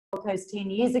Coast 10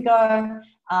 years ago.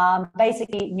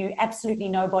 Basically knew absolutely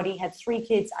nobody, had 3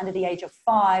 kids under the age of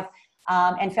 5,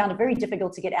 and found it very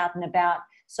difficult to get out and about.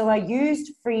 So I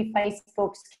used free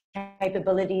Facebook's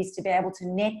capabilities to be able to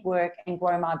network and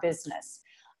grow my business.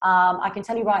 I can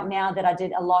tell you right now that I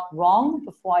did a lot wrong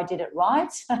before I did it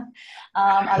right.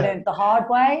 I learned the hard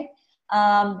way.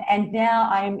 And now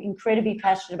I'm incredibly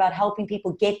passionate about helping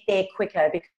people get there quicker,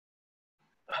 because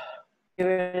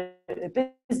you're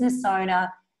a business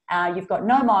owner, you've got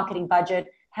no marketing budget.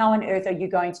 How on earth are you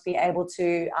going to be able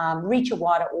to reach a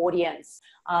wider audience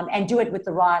and do it with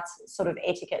the right sort of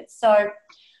etiquette? So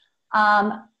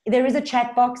there is a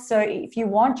chat box. So if you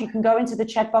want, you can go into the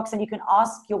chat box and you can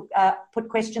ask your, put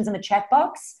questions in the chat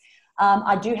box.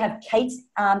 I do have Kate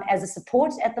as a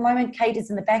support at the moment. Kate is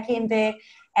in the back end there,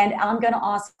 and I'm going to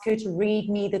ask her to read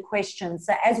me the questions.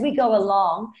 So as we go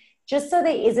along, just so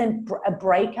there isn't a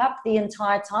breakup the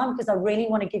entire time, because I really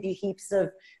want to give you heaps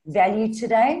of value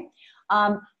today.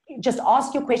 Just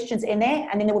ask your questions in there,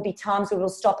 and then there will be times where we'll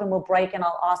stop and we'll break, and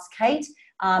I'll ask Kate,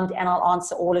 and I'll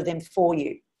answer all of them for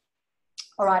you.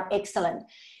 All right, excellent.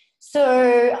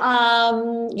 So,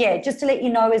 yeah, just to let you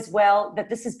know as well that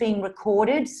this is being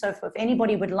recorded. So if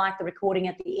anybody would like the recording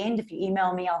at the end, if you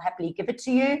email me, I'll happily give it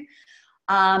to you.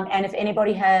 And if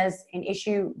anybody has an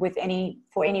issue with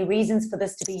for any reasons for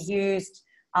this to be used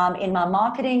in my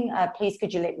marketing, please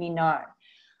could you let me know.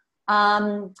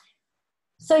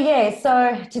 So yeah,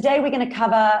 so today we're going to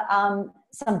cover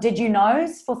some did you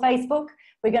knows for Facebook.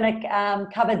 We're going to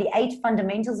cover the 8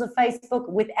 fundamentals of Facebook.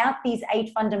 Without these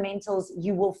 8 fundamentals,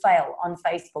 you will fail on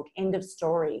Facebook. End of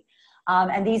story.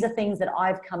 And these are things that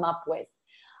I've come up with.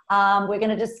 We're going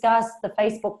to discuss the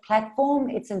Facebook platform,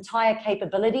 its entire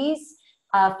capabilities,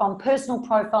 from personal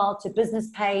profile to business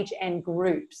page and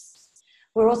groups.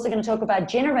 We're also going to talk about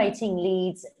generating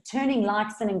leads, turning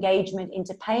likes and engagement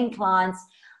into paying clients.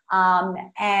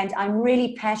 And I'm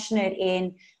really passionate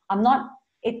in,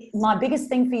 my biggest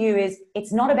thing for you is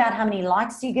it's not about how many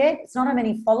likes you get. It's not how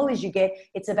many followers you get.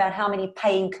 It's about how many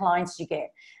paying clients you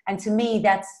get. And to me,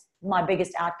 that's my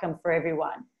biggest outcome for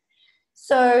everyone.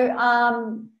 So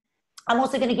I'm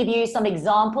also going to give you some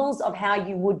examples of how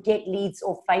you would get leads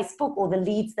off Facebook, or the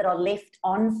leads that are left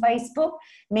on Facebook.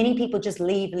 Many people just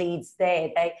leave leads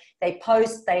there. They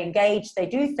post, they engage, they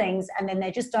do things, and then they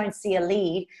just don't see a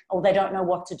lead, or they don't know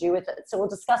what to do with it. So we'll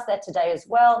discuss that today as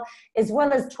well as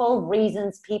 12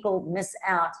 reasons people miss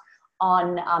out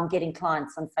on getting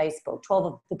clients on Facebook. 12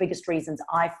 of the biggest reasons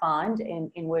I find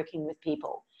in working with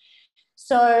people.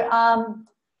 So,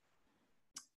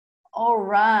 all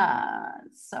right,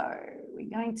 so we're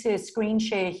going to screen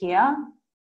share here.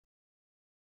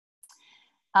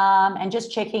 And just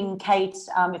checking, Kate,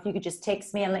 if you could just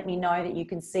text me and let me know that you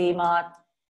can see my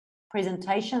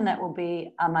presentation, that will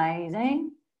be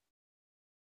amazing.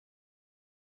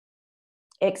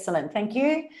 Excellent, thank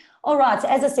you. All right, so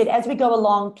as I said, as we go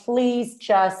along, please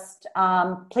just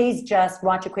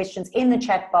write your questions in the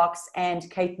chat box, and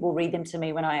Kate will read them to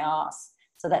me when I ask.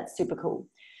 So that's super cool.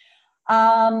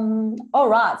 All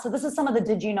right, so this is some of the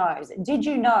did you knows. Did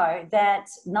you know that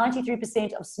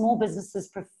 93% of small businesses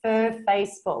prefer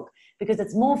Facebook because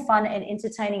it's more fun and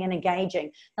entertaining and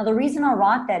engaging? Now, the reason I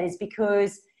write that is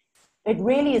because it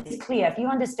really is clear. If you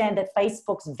understand that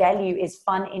Facebook's value is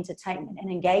fun, entertainment,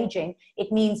 and engaging,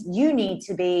 it means you need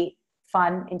to be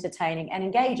fun, entertaining, and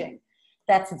engaging.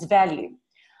 That's its value.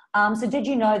 So did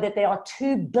you know that there are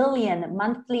 2 billion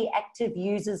monthly active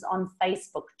users on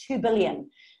Facebook? 2 billion.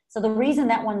 So the reason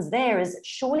that one's there is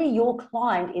surely your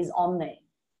client is on there.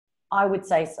 I would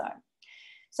say so.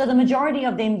 So the majority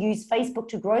of them use Facebook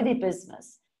to grow their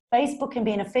business. Facebook can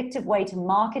be an effective way to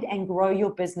market and grow your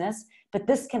business, but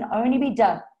this can only be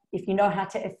done if you know how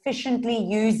to efficiently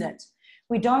use it.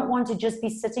 We don't want to just be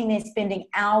sitting there spending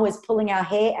hours pulling our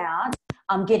hair out,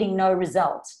 getting no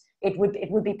result. It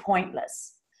would be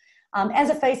pointless. As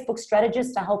a Facebook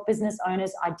strategist, I help business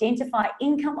owners identify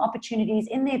income opportunities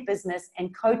in their business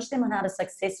and coach them on how to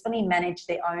successfully manage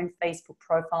their own Facebook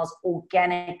profiles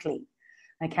organically.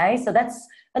 Okay, so that's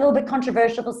a little bit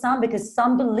controversial for some, because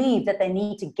some believe that they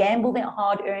need to gamble their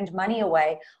hard-earned money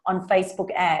away on Facebook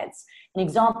ads. An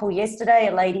example, yesterday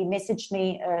a lady messaged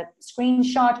me a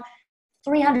screenshot,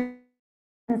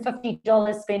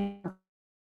 $350 spent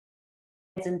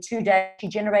in 2 days. She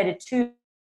generated 2,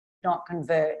 not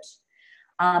convert.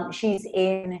 She's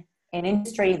in an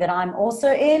industry that I'm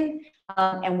also in,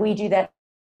 and we do that.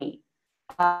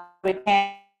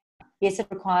 Yes, it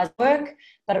requires work,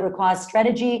 but it requires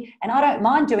strategy, and I don't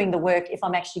mind doing the work if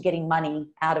I'm actually getting money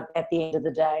out of at the end of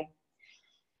the day.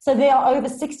 So there are over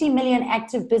 60 million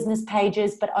active business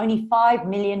pages, but only 5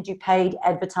 million do paid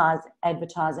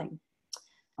advertising.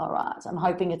 All right, I'm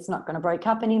hoping it's not going to break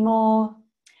up anymore.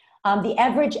 The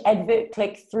average advert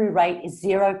click-through rate is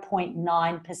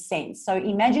 0.9%. So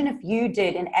imagine if you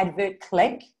did an advert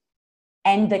click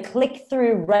and the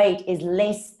click-through rate is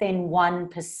less than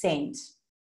 1%.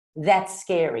 That's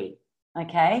scary,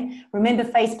 okay? Remember,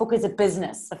 Facebook is a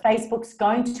business. So Facebook's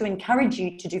going to encourage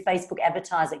you to do Facebook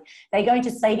advertising. They're going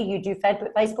to say to you, do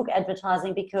Facebook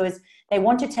advertising because they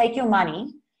want to take your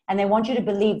money and they want you to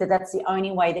believe that that's the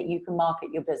only way that you can market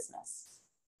your business.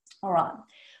 All right.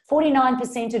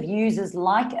 49% of users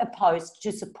like a post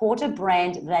to support a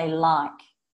brand they like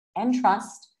and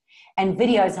trust, and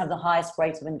videos have the highest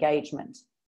rate of engagement.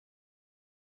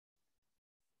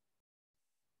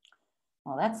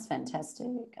 Oh, that's fantastic.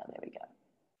 Oh, there we go.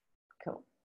 Cool.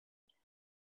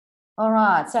 All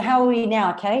right. So how are we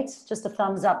now, Kate? Just a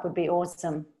thumbs up would be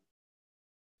awesome.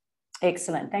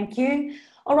 Excellent. Thank you.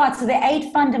 All right. So the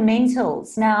 8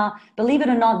 fundamentals. Now, believe it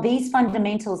or not, these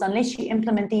fundamentals, unless you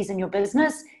implement these in your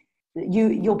business,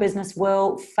 your business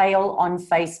will fail on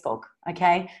Facebook.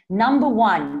 Okay. Number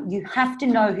 1, you have to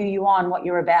know who you are and what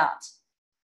you're about.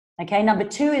 Okay. Number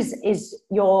 2 is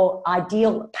your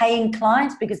ideal paying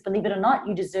client, because believe it or not,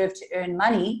 you deserve to earn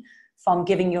money from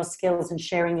giving your skills and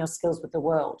sharing your skills with the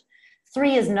world.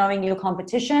 3 is knowing your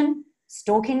competition,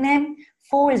 stalking them.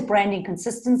 4 is branding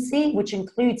consistency, which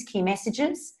includes key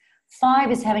messages.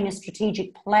 5 is having a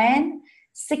strategic plan.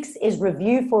 6 is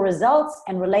review for results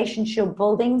and relationship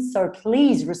building, so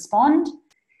please respond.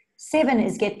 7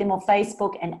 is get them off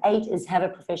Facebook, and 8 is have a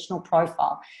professional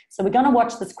profile. So we're going to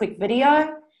watch this quick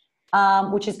video,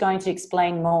 which is going to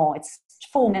explain more. It's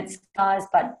 4 minutes, guys,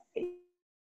 but it's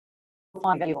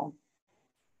valuable.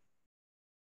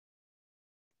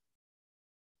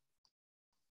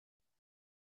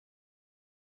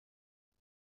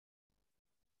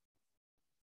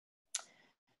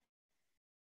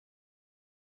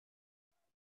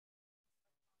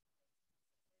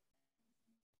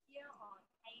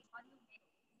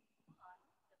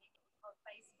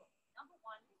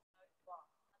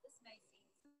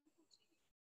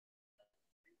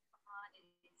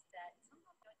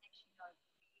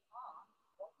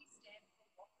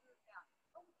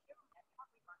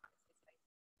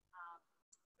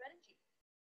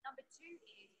 Number 2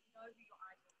 is know who your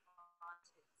ideal client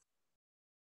is.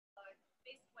 So the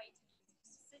best way to do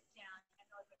is to sit down and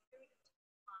over a period of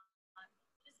time,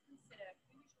 just consider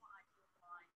who is your ideal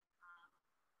client,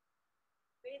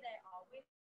 where they are, where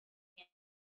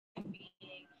they're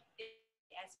being,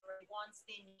 as for wants,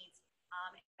 their needs,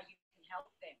 and how you can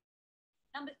help them.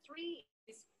 Number 3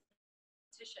 is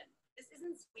competition. This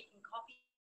isn't so we can copy.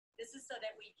 This is so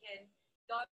that we can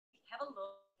go have a look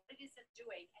at what it is it's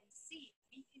doing and see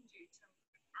what we can do to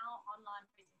improve our online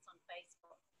presence on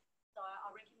Facebook. So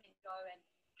I recommend go and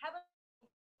have a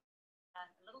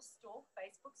little store,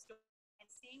 Facebook store, and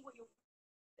see what your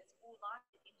all like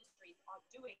industries are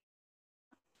doing.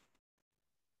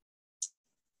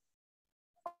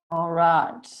 All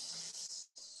right.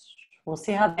 We'll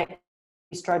see how that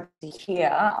stroke here.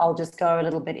 I'll just go a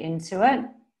little bit into it.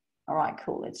 All right,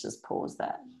 cool. Let's just pause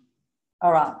that.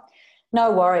 All right.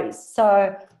 No worries.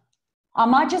 So I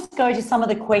might just go to some of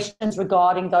the questions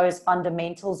regarding those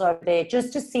fundamentals over there,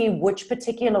 just to see which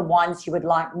particular ones you would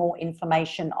like more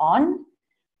information on.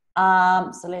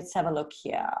 So let's have a look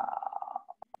here.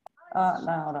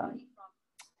 No, hold on.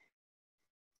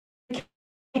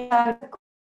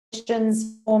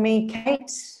 Questions for me,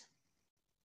 Kate?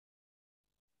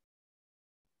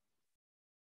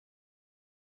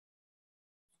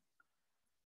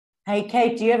 Hey,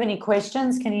 Kate, do you have any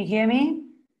questions? Can you hear me?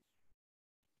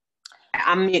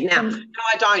 I'm mute now. No,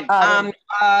 I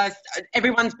don't.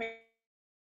 Everyone's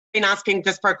been asking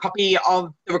just for a copy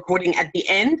of the recording at the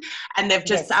end, and they've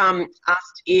just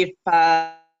asked if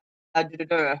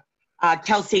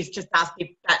Kelsey's just asked if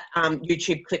that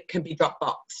YouTube clip can be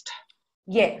Dropboxed.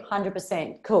 Yeah,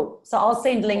 100%. Cool. So I'll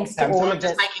send links to all of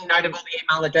this. I'm just making note of all the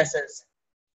email addresses.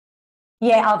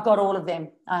 Yeah, I've got all of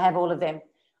them. I have all of them.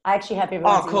 I actually have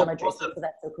everyone's email addresses, so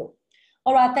that's so cool.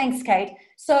 All right, thanks, Kate.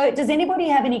 So does anybody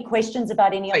have any questions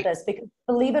about any of this? Because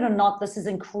believe it or not, this is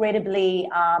incredibly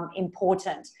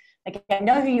important. Okay,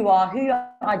 know who you are, who your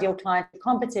ideal client, your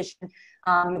competition,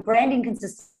 your branding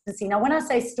consistency. Now, when I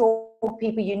say stalk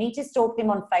people, you need to stalk them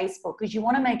on Facebook, because you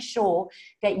want to make sure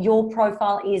that your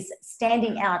profile is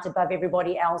standing out above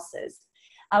everybody else's.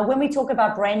 When we talk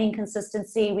about branding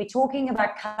consistency, we're talking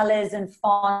about colors and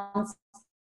fonts,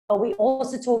 but we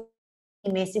also talk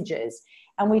messages,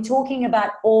 and we're talking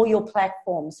about all your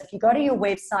platforms. If you go to your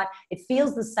website, it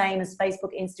feels the same as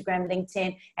Facebook, Instagram,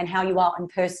 LinkedIn, and how you are in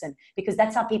person, because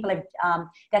that's how people have,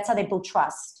 that's how they build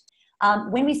trust.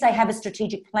 When we say have a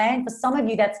strategic plan, for some of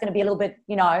you, that's going to be a little bit,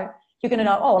 you know, you're going to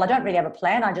know, oh, well, I don't really have a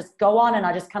plan. I just go on and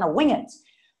I just kind of wing it.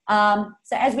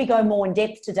 So as we go more in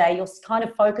depth today, you'll kind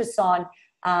of focus on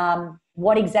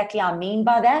what exactly I mean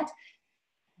by that.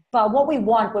 But what we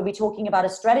want when we're talking about a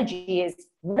strategy is,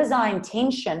 what is our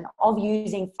intention of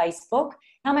using Facebook?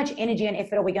 How much energy and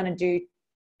effort are we going to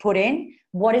put in?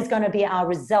 What is going to be our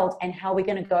result, and how are we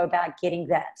going to go about getting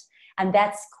that? And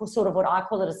that's sort of what I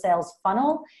call it, a sales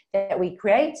funnel that we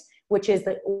create, which is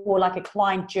or like a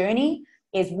client journey,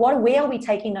 is where are we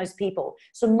taking those people?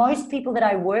 So most people that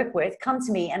I work with come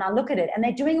to me and I look at it and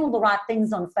they're doing all the right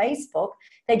things on Facebook.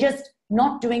 They're just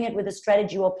not doing it with a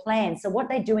strategy or plan. So what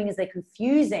they're doing is they're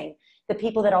confusing the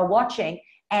people that are watching,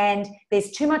 and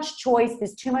there's too much choice,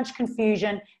 there's too much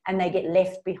confusion, and they get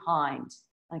left behind,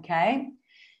 okay?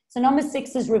 So number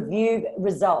 6 is review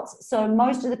results. So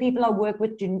most of the people I work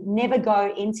with never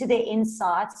go into their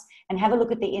insights and have a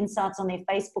look at the insights on their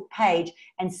Facebook page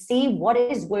and see what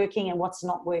is working and what's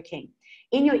not working.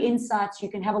 In your insights, you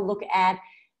can have a look at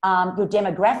your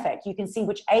demographic. You can see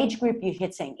which age group you're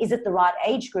hitting. Is it the right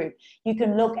age group? You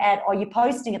can look at, are you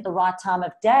posting at the right time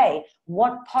of day?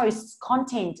 What posts,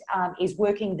 content is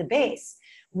working the best?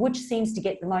 Which seems to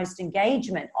get the most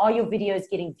engagement? Are your videos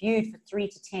getting viewed for 3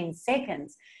 to 10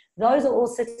 seconds? Those are all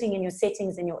sitting in your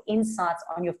settings and your insights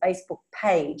on your Facebook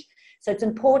page. So it's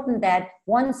important that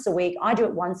once a week, I do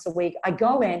it once a week, I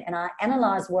go in and I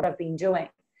analyze what I've been doing.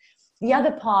 The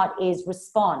other part is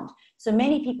respond. So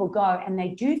many people go and they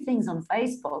do things on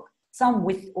Facebook, some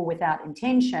with or without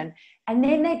intention, and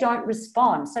then they don't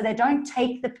respond. So they don't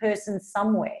take the person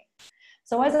somewhere.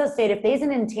 So as I said, if there's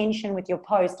an intention with your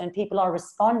post and people are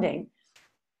responding,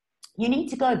 you need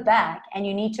to go back and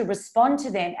you need to respond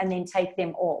to them and then take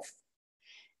them off.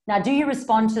 Now, do you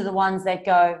respond to the ones that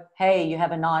go, hey, you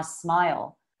have a nice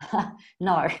smile?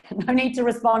 No need to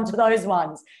respond to those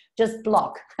ones. Just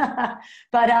block.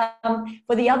 But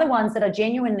for the other ones that are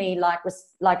genuinely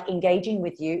like engaging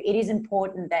with you, it is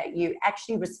important that you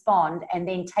actually respond and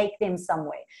then take them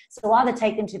somewhere. So either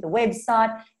take them to the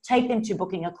website, take them to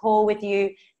booking a call with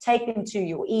you, take them to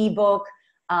your ebook,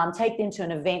 take them to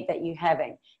an event that you're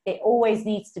having. There always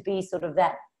needs to be sort of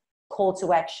that call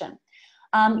to action.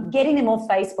 Getting them off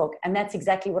Facebook, and that's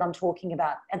exactly what I'm talking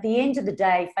about. At the end of the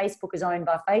day, Facebook is owned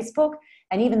by Facebook,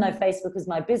 and even though Facebook is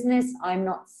my business, I'm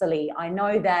not silly. I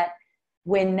know that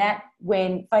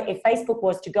if Facebook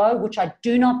was to go, which I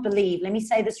do not believe, let me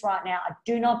say this right now, I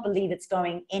do not believe it's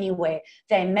going anywhere.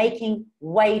 They're making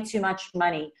way too much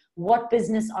money. What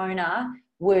business owner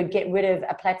would get rid of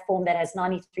a platform that has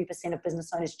 93% of business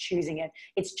owners choosing it?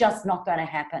 It's just not going to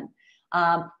happen.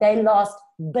 They lost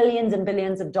billions and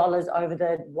billions of dollars over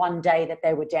the one day that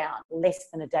they were down, less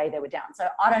than a day they were down. So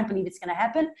I don't believe it's going to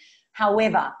happen.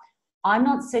 However, I'm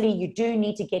not silly. You do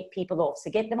need to get people off.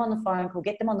 So get them on the phone call,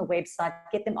 get them on the website,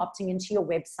 get them opting into your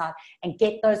website, and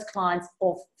get those clients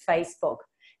off Facebook.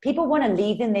 People want to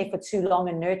leave them there for too long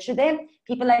and nurture them.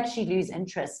 People actually lose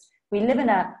interest. We live in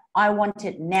a I want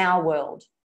it now world.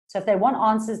 So if they want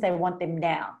answers, they want them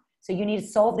now. So you need to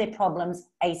solve their problems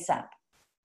ASAP.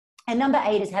 And number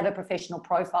 8 is have a professional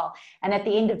profile. And at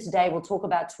the end of today, we'll talk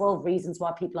about 12 reasons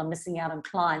why people are missing out on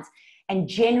clients. And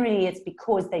generally, it's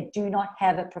because they do not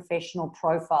have a professional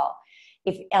profile.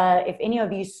 If any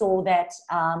of you saw that,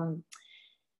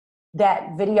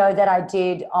 that video that I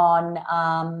did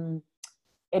on,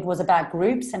 it was about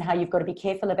groups and how you've got to be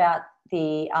careful about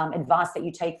the advice that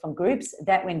you take from groups.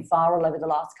 That went viral over the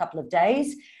last couple of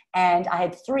days. And I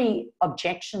had 3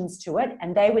 objections to it.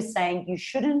 And they were saying you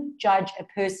shouldn't judge a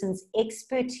person's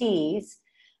expertise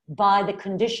by the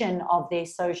condition of their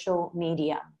social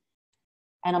media.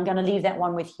 And I'm going to leave that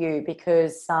one with you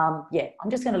because, yeah, I'm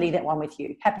just going to leave that one with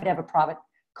you. Happy to have a private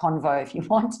convo if you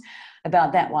want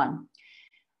about that one.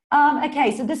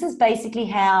 Okay, so this is basically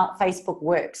how Facebook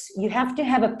works. You have to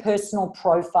have a personal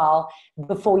profile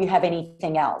before you have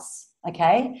anything else,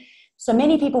 okay? So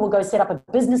many people will go set up a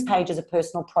business page as a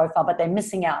personal profile, but they're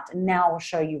missing out. And now I'll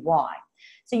show you why.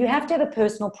 So you have to have a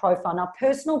personal profile. Now,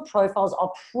 personal profiles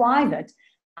are private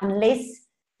unless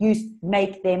you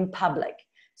make them public.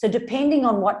 So depending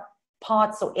on what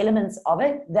parts or elements of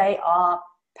it, they are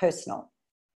personal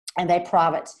and they're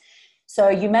private. So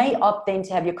you may opt then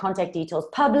to have your contact details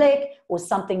public or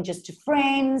something just to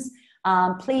friends.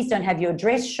 Please don't have your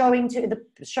address showing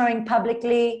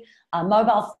publicly.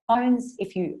 Mobile phones,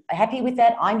 if you are happy with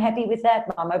that, I'm happy with that.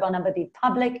 My mobile number be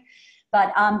public.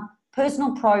 But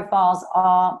personal profiles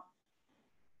are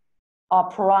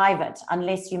private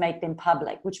unless you make them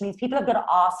public, which means people have got to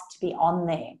ask to be on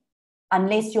there.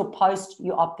 Unless your post,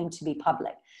 you're opting to be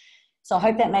public. So I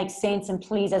hope that makes sense. And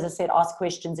please, as I said, ask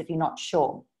questions if you're not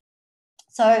sure.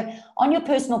 So on your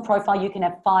personal profile, you can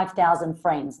have 5,000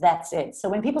 friends. That's it. So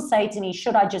when people say to me,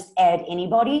 should I just add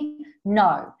anybody?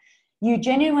 No. You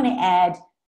genuinely add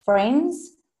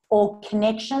friends or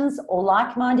connections or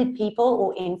like-minded people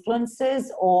or influencers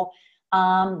or,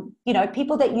 you know,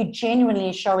 people that you genuinely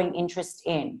are showing interest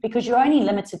in, because you're only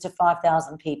limited to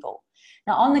 5,000 people.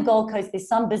 Now, on the Gold Coast, there's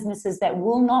some businesses that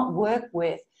will not work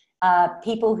with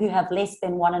people who have less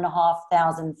than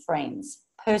 1,500 friends,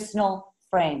 personal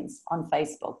friends on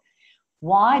Facebook.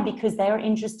 Why? Because they're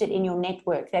interested in your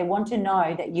network. They want to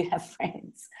know that you have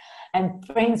friends and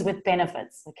friends with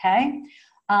benefits, okay?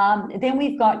 Then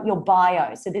we've got your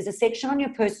bio. So there's a section on your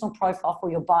personal profile for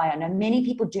your bio. Now, many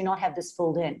people do not have this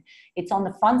filled in. It's on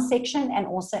the front section and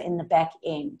also in the back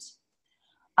end,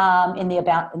 in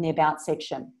the about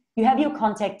section. You have your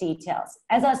contact details.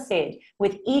 As I said,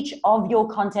 with each of your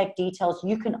contact details,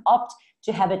 you can opt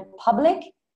to have it public,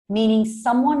 meaning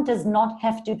someone does not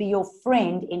have to be your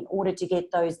friend in order to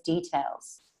get those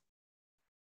details.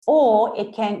 Or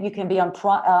you can be on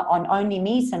Only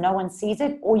Me, so no one sees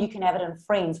it, or you can have it on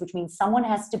Friends, which means someone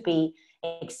has to be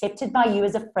accepted by you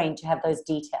as a friend to have those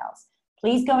details.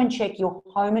 Please go and check your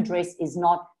home address is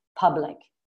not public,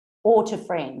 or to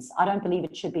friends. I don't believe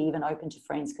it should be even open to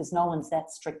friends because no one's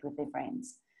that strict with their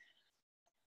friends.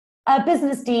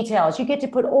 Business details. You get to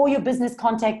put all your business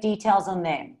contact details on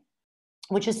there,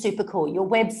 which is super cool. Your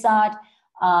website,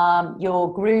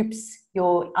 your groups,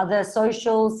 your other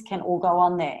socials can all go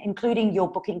on there, including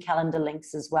your booking calendar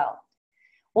links as well.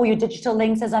 All your digital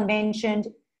links, as I mentioned.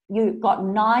 You've got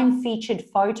 9 featured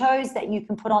photos that you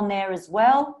can put on there as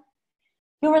well.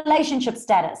 Your relationship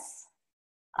status.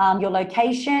 Your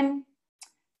location,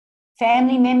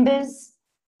 family members,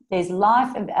 there's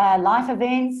life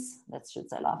events, that should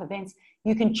say life events.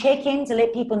 You can check in to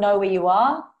let people know where you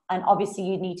are, and obviously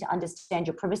you need to understand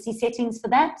your privacy settings for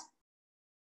that.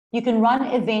 You can run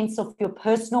events off your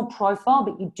personal profile,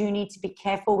 but you do need to be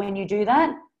careful when you do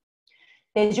that.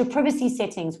 There's your privacy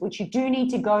settings, which you do need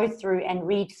to go through and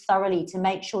read thoroughly to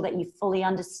make sure that you fully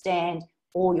understand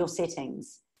all your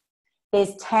settings.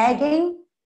 There's tagging.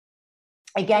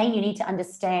 Again, you need to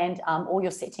understand all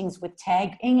your settings with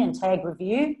tagging and tag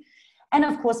review. And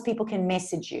of course, people can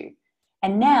message you.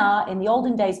 And now, in the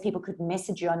olden days, people could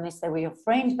message you unless they were your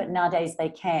friend, but nowadays they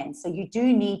can. So you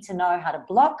do need to know how to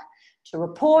block, to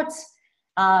report,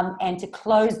 and to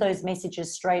close those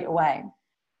messages straight away.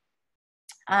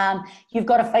 You've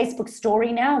got a Facebook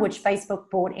story now, which Facebook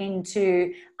brought in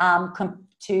to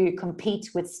compete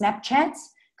with Snapchat,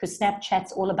 because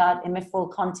Snapchat's all about ephemeral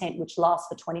content which lasts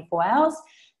for 24 hours.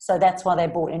 So that's why they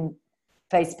brought in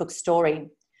Facebook story.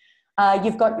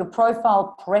 You've got your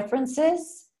profile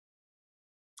preferences.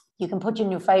 You can put in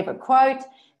your favorite quote.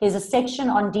 There's a section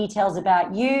on details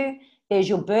about you. There's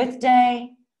your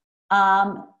birthday.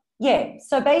 Yeah,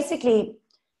 so basically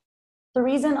the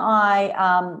reason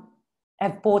I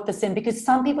have brought this in, because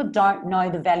some people don't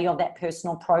know the value of that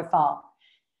personal profile.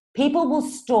 People will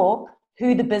stalk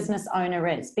who the business owner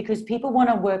is, because people want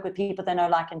to work with people they know,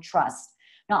 like, and trust.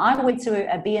 Now, I went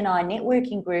to a BNI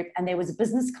networking group, and there was a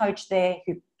business coach there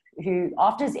who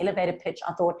after his elevator pitch,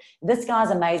 I thought, this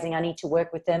guy's amazing, I need to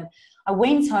work with him. I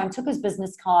went home, took his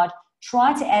business card,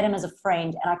 tried to add him as a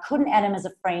friend, and I couldn't add him as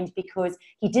a friend because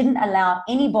he didn't allow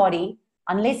anybody,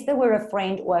 unless they were a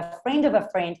friend or a friend of a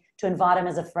friend, to invite him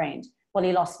as a friend. Well,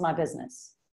 he lost my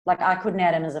business. Like, I couldn't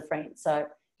add him as a friend, so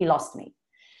he lost me.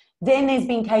 Then there's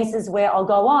been cases where I'll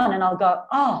go on and I'll go,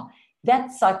 oh,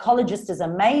 that psychologist is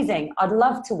amazing. I'd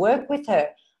love to work with her.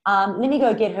 Let me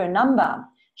go get her number.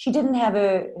 She didn't have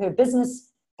her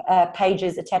business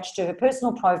pages attached to her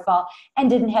personal profile and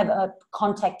didn't have a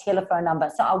contact telephone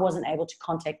number, so I wasn't able to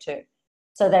contact her.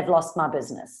 So they've lost my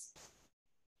business.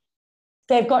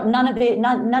 They've got none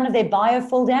of their bio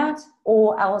filled out,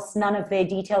 or else none of their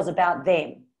details about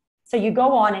them. So you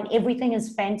go on and everything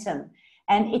is phantom.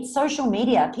 And it's social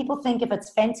media. People think if it's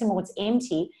phantom or it's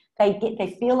empty,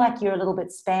 they feel like you're a little bit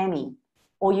spammy,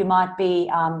 or you might be,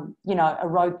 you know, a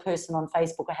rogue person on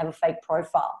Facebook or have a fake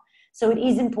profile. So it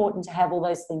is important to have all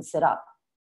those things set up.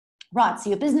 Right, so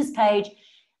your business page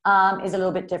is a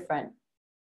little bit different.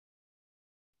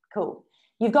 Cool.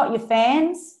 You've got your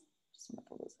fans. Just going to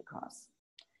pull this across.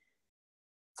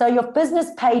 So your business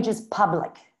page is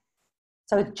public.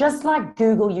 So just like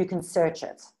Google, you can search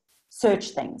it. Search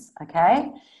things,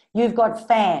 okay? You've got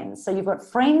fans. So you've got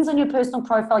friends on your personal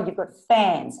profile, you've got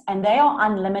fans, and they are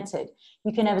unlimited.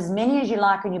 You can have as many as you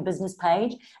like on your business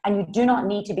page, and you do not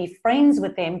need to be friends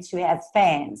with them to have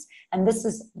fans. And this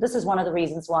is one of the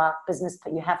reasons why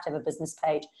you have to have a business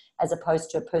page as opposed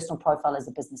to a personal profile as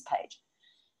a business page.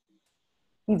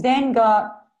 You've then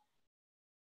got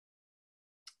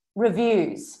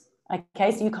reviews.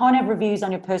 Okay, so you can't have reviews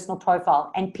on your personal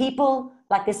profile. And people,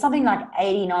 like there's something like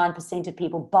 89% of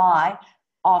people buy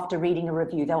after reading a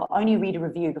review. They'll only read a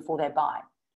review before they buy.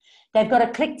 They've got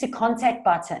a click to contact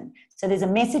button. So there's a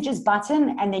messages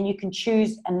button and then you can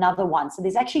choose another one. So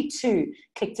there's actually 2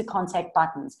 click to contact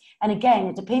buttons. And again,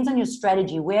 it depends on your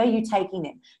strategy. Where are you taking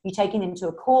them? You're taking them to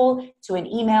a call, to an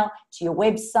email, to your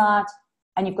website,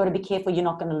 and you've got to be careful you're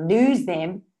not going to lose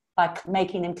them by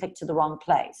making them click to the wrong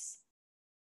place.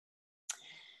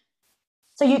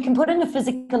 So you can put in a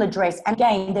physical address. And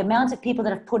again, the amount of people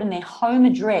that have put in their home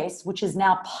address, which is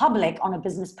now public on a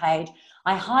business page,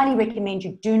 I highly recommend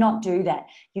you do not do that.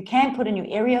 You can put in your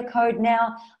area code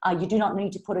now. You do not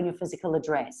need to put in your physical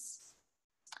address.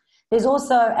 There's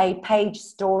also a page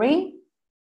story.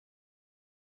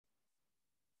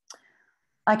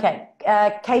 Okay,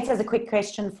 Kate has a quick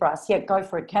question for us. Yeah, go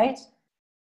for it, Kate.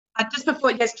 Just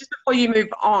before you move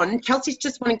on, Kelsey's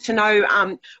just wanting to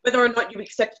know whether or not you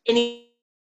accept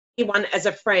anyone as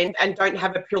a friend and don't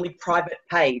have a purely private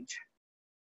page.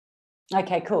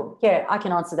 Okay, cool. Yeah, I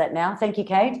can answer that now. Thank you,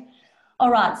 Kate.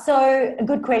 All right, so a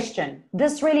good question.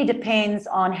 This really depends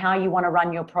on how you want to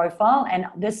run your profile, and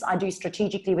this I do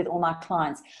strategically with all my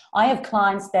clients. I have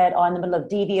clients that are in the middle of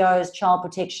DVOs, child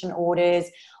protection orders.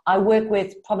 I work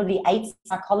with probably 8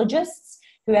 psychologists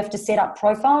who have to set up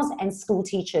profiles and school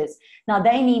teachers. Now,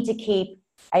 they need to keep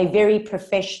a very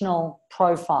professional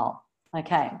profile,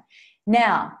 okay?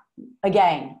 Now,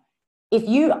 again, if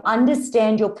you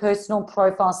understand your personal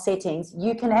profile settings,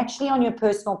 you can actually on your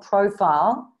personal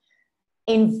profile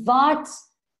invite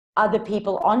other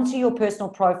people onto your personal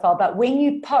profile, but when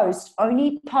you post,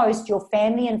 only post your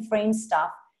family and friends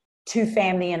stuff to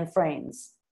family and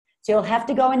friends. So you'll have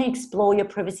to go and explore your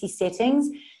privacy settings,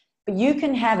 but you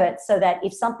can have it so that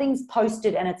if something's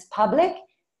posted and it's public,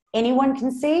 anyone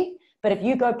can see, but if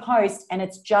you go post and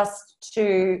it's just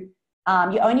to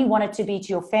you only want it to be to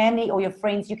your family or your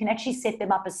friends, you can actually set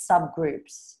them up as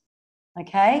subgroups,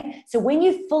 okay? So when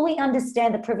you fully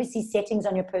understand the privacy settings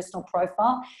on your personal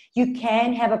profile, you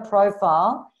can have a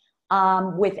profile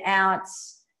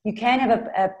you can have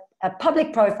a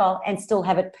public profile and still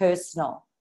have it personal,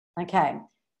 okay?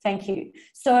 Thank you.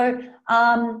 So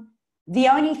the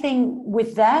only thing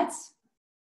with that,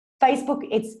 Facebook,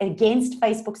 it's against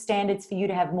Facebook standards for you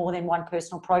to have more than one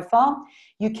personal profile.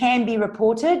 You can be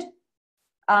reported.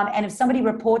 And if somebody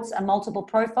reports a multiple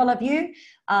profile of you,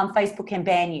 Facebook can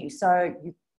ban you. So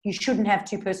you shouldn't have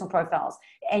 2 personal profiles.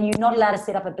 And you're not allowed to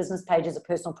set up a business page as a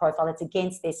personal profile. It's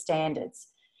against their standards.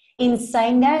 In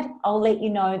saying that, I'll let you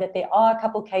know that there are a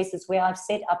couple of cases where I've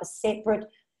set up a separate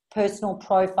personal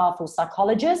profile for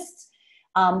psychologists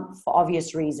for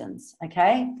obvious reasons,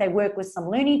 okay? They work with some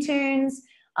Looney Tunes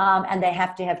and they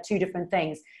have to have 2 different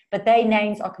things. But their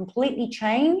names are completely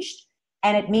changed.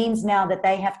 And it means now that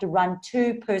they have to run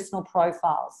 2 personal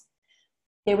profiles.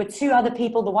 There were 2 other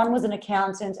people. The one was an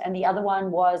accountant and the other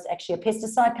one was actually a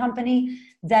pesticide company.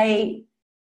 They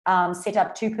set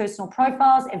up 2 personal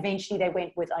profiles. Eventually they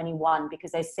went with only 1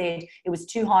 because they said it was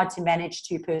too hard to manage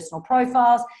 2 personal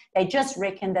profiles. They just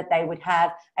reckoned that they would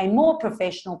have a more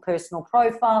professional personal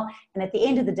profile. And at the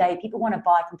end of the day, people want to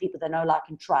buy from people they know, like,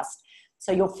 and trust.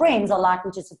 So your friends are likely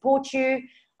to support you.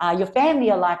 Your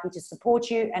family are likely to support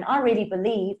you. And I really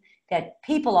believe that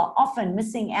people are often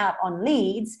missing out on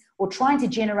leads or trying to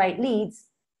generate leads.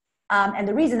 And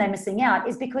the reason they're missing out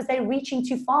is because they're reaching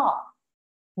too far.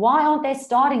 Why aren't they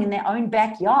starting in their own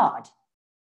backyard?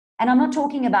 And I'm not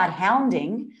talking about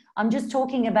hounding. I'm just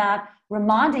talking about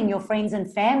reminding your friends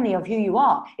and family of who you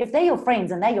are. If they're your friends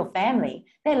and they're your family,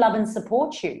 they love and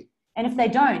support you. And if they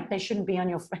don't, they shouldn't be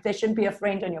a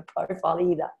friend on your profile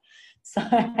either. So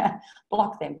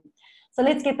block them. So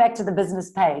let's get back to the business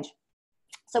page.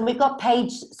 So we've got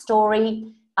page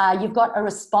story. You've got a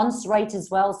response rate as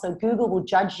well. So Google will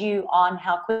judge you on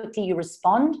how quickly you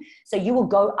respond. So you will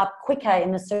go up quicker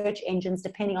in the search engines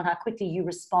depending on how quickly you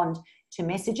respond to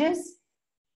messages.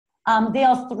 There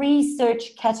are 3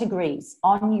 search categories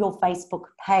on your Facebook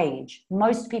page.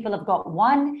 Most people have got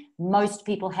 1. Most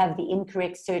people have the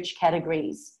incorrect search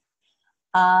categories.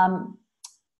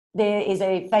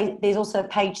 There's also a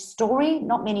page story.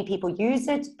 Not many people use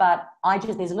it, but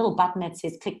there's a little button that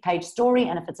says click page story,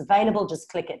 and if it's available, just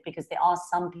click it because there are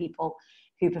some people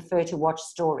who prefer to watch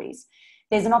stories.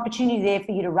 There's an opportunity there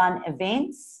for you to run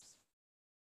events.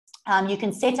 You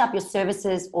can set up your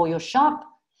services or your shop.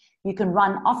 You can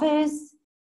run offers.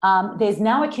 There's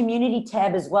now a community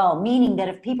tab as well, meaning that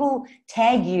if people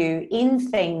tag you in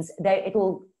things,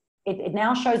 it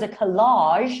now shows a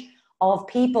collage of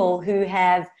people who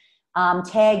have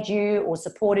tagged you or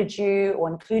supported you or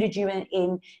included you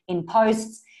in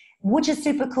posts. which is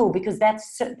super cool because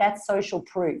that's social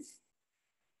proof.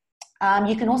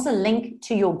 You can also link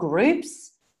to your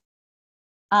groups.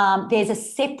 There's a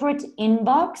separate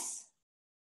inbox,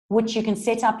 which you can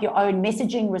set up your own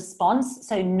messaging response.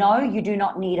 So no, you do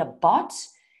not need a bot,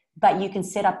 but you can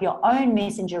set up your own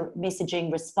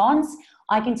messaging response.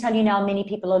 I can tell you now many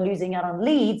people are losing out on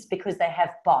leads because they have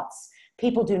bots.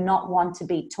 People do not want to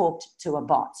be talked to a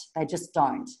bot. They just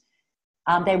don't.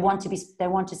 They want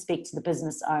to speak to the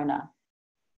business owner.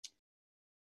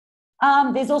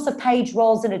 There's also page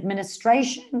roles and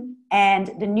administration,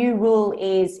 and the new rule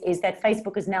is that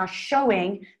Facebook is now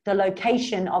showing the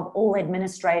location of all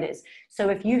administrators. So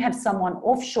if you have someone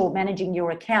offshore managing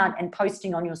your account and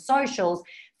posting on your socials,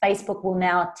 Facebook will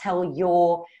now tell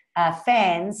your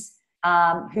fans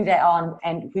who they are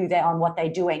and what they're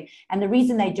doing. And the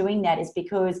reason they're doing that is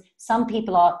because some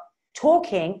people are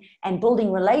talking and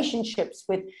building relationships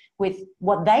with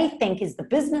what they think is the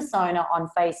business owner on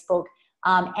Facebook,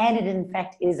 and it in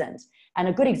fact isn't. And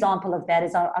a good example of that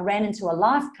is I ran into a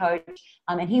life coach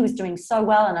and he was doing so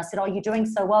well. And I said, oh, you're doing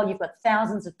so well. You've got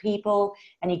thousands of people.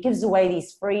 And he gives away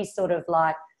these free sort of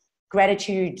like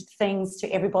gratitude things to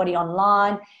everybody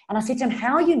online. And I said to him,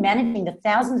 how are you managing the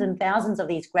thousands and thousands of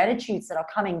these gratitudes that are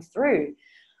coming through?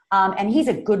 And he's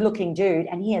a good looking dude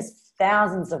and he has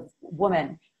thousands of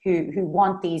women who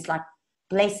want these like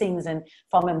blessings and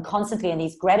from him constantly and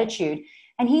these gratitude.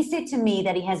 And he said to me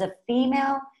that he has a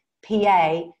female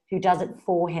PA who does it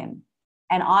for him.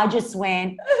 And I just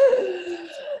went,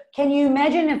 can you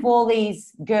imagine if all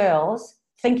these girls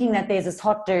thinking that there's this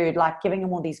hot dude like giving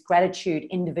them all these gratitude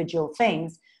individual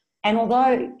things, and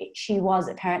although she was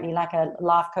apparently like a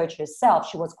life coach herself,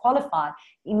 she was qualified,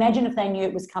 imagine if they knew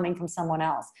it was coming from someone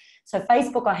else. So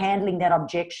Facebook are handling that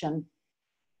objection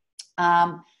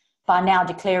by now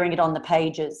declaring it on the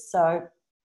pages. So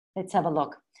let's have a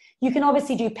look. You can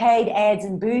obviously do paid ads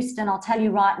and boost, and I'll tell you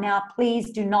right now,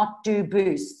 please do not do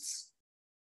boosts.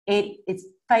 It's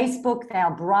Facebook, they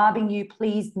are bribing you.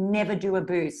 Please never do a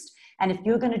boost. And if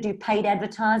you're going to do paid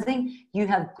advertising, you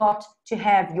have got to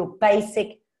have your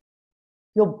basic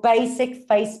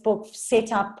Facebook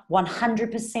set up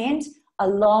 100%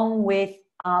 along with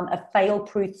a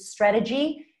fail-proof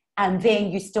strategy. And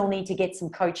then you still need to get some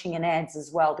coaching and ads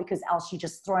as well, because else you're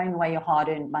just throwing away your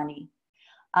hard-earned money.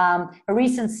 A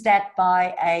recent stat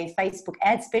by a Facebook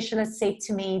ad specialist said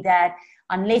to me that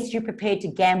unless you're prepared to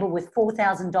gamble with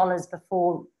 $4,000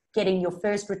 before getting your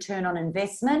first return on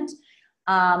investment,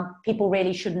 people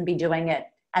really shouldn't be doing it.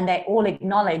 And they all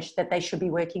acknowledge that they should be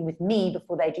working with me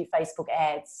before they do Facebook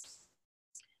ads.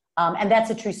 And that's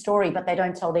a true story, but they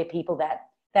don't tell their people that.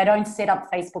 They don't set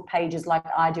up Facebook pages like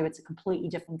I do. It's a completely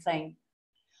different thing.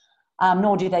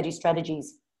 Nor do they do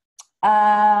strategies.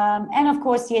 And of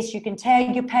course, yes, you can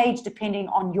tag your page depending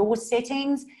on your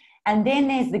settings. And then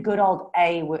there's the good old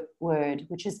A word,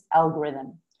 which is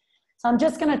algorithm. So I'm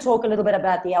just going to talk a little bit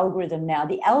about the algorithm now.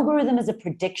 The algorithm is a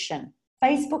prediction.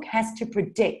 Facebook has to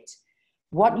predict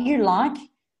what you like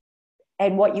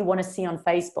and what you want to see on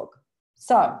Facebook.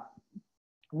 So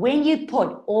when you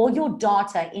put all your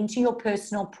data into your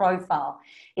personal profile,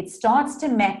 it starts to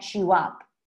match you up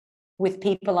with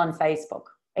people on Facebook.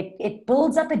 It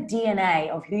builds up a DNA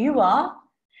of who you are,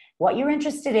 what you're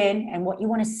interested in, and what you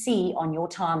want to see on your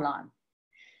timeline.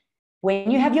 When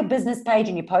you have your business page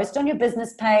and you post on your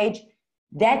business page,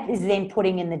 that is then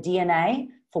putting in the DNA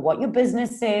for what your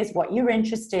business is, what you're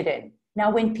interested in. Now,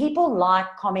 when people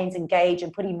like, comment, engage,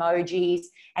 and put emojis,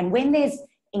 and when there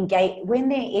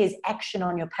is action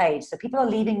on your page, so people are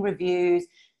leaving reviews,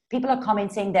 people are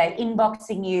commenting, they're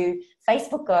inboxing you,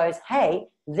 Facebook goes, hey,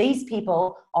 these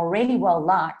people are really well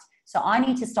liked, so I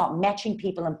need to start matching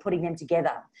people and putting them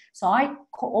together. So I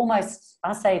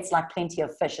say it's like plenty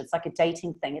of fish. It's like a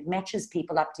dating thing. It matches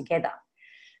people up together.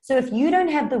 So if you don't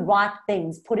have the right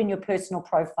things put in your personal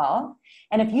profile,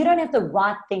 and if you don't have the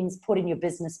right things put in your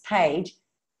business page,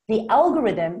 the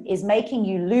algorithm is making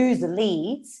you lose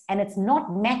leads, and it's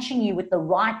not matching you with the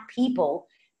right people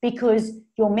because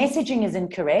your messaging is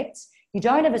incorrect. You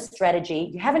don't have a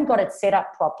strategy. You haven't got it set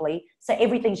up properly. So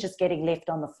everything's just getting left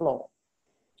on the floor.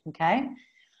 Okay.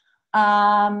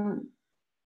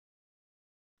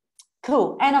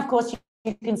 Cool. And of course,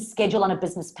 you can schedule on a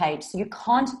business page. So you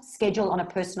can't schedule on a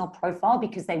personal profile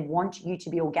because they want you to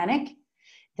be organic,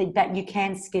 that you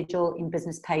can schedule in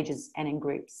business pages and in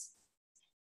groups.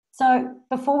 So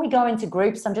before we go into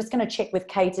groups, I'm just going to check with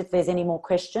Kate if there's any more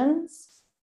questions.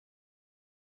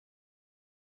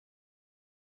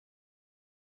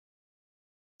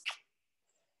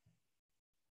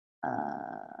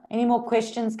 Any more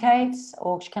questions, Kate?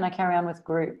 Or can I carry on with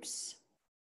groups?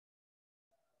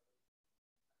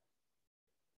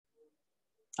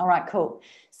 All right, cool.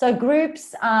 So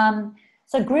groups are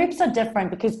different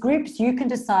because groups, you can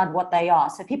decide what they are.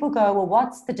 So people go, well,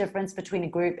 what's the difference between a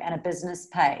group and a business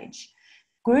page?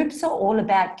 Groups are all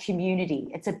about community.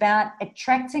 It's about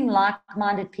attracting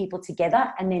like-minded people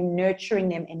together and then nurturing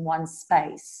them in one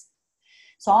space.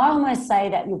 So I almost say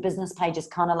that your business page is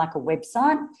kind of like a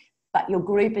website, but your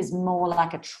group is more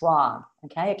like a tribe,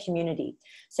 okay, a community.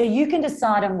 So you can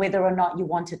decide on whether or not you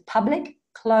want it public,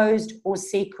 closed, or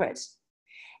secret.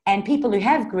 And people who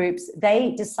have groups,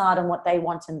 they decide on what they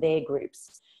want in their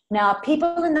groups. Now,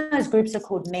 people in those groups are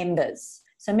called members.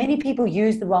 So many people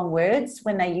use the wrong words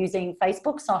when they're using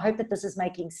Facebook. So I hope that this is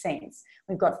making sense.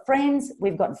 We've got friends,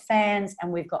 we've got fans,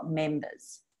 and we've got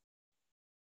members.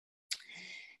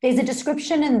 There's a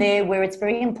description in there where it's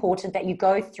very important that you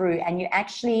go through and you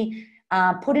actually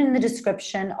put in the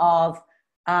description of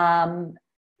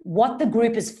what the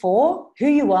group is for, who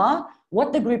you are,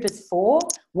 what the group is for,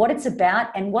 what it's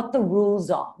about, and what the rules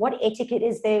are. What etiquette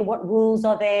is there, what rules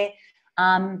are there,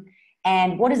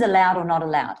 and what is allowed or not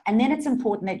allowed. And then it's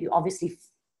important that you obviously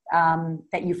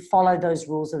that you follow those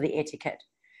rules of the etiquette.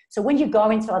 So when you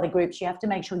go into other groups, you have to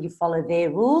make sure you follow their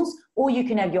rules, or you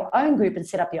can have your own group and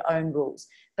set up your own rules.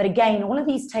 But again, all of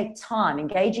these take time.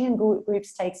 Engaging in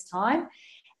groups takes time,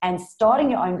 and starting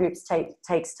your own groups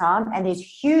takes time, and there's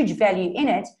huge value in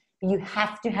it, but you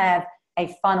have to have a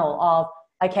funnel of,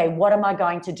 okay, what am I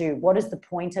going to do? What is the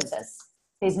point of this?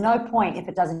 There's no point if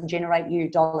it doesn't generate you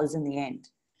dollars in the end.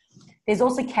 There's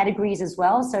also categories as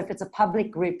well. So if it's a public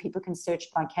group, people can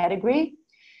search by category.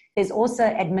 There's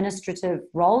also administrative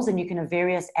roles, and you can have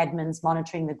various admins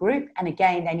monitoring the group. And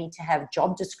again, they need to have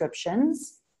job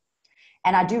descriptions.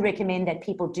 And I do recommend that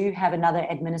people do have another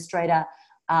administrator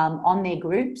in their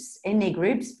groups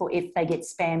for if they get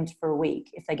spammed for a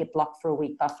week, if they get blocked for a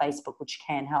week by Facebook, which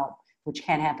can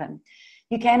happen.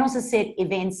 You can also set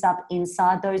events up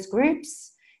inside those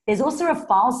groups. There's also a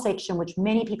file section, which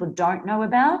many people don't know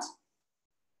about.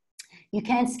 You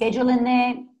can schedule in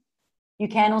there. You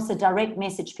can also direct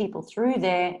message people through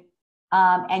there,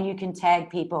 and you can tag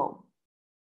people.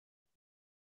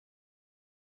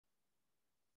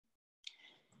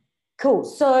 Cool.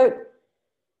 So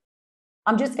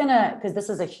I'm just gonna, because this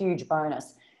is a huge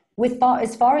bonus.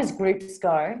 As far as groups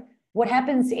go, what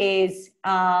happens is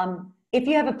if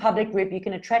you have a public group, you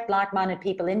can attract like-minded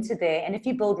people into there, and if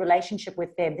you build relationship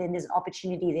with them, then there's an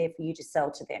opportunity there for you to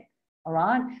sell to them. All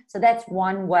right. So that's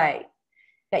one way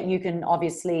that you can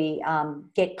obviously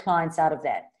get clients out of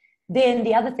that. Then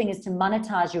the other thing is to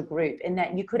monetize your group, in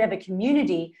that you could have a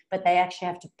community, but they actually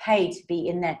have to pay to be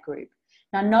in that group.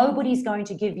 Now, nobody's going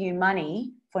to give you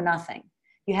money for nothing.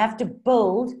 You have to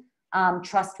build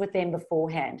trust with them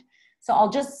beforehand. So I'll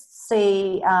just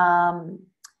see.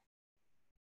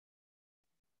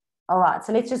 All right,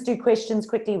 so let's just do questions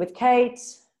quickly with Kate.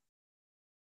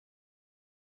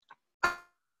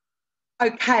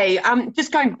 Okay,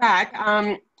 just going back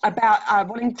about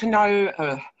wanting to know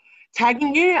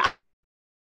tagging you,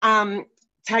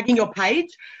 tagging your page.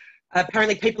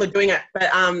 Apparently people are doing it,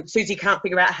 but Susie can't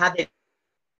figure out how they're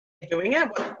doing it,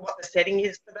 what the setting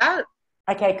is for that.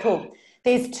 Okay, cool.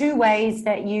 There's two ways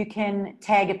that you can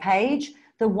tag a page.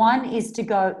 The one is to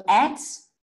go at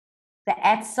the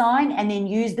 @ sign and then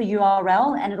use the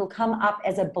URL, and it'll come up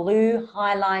as a blue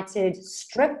highlighted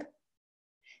strip.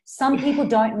 Some people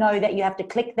don't know that you have to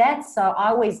click that. So I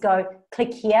always go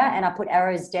click here and I put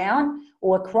arrows down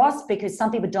or across, because some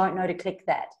people don't know to click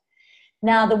that.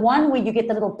 Now, the one where you get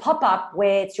the little pop-up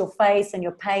where it's your face and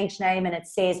your page name and it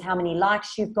says how many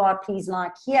likes you've got, please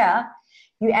like here,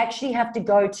 you actually have to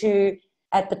go to,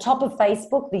 at the top of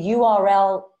Facebook, the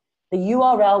URL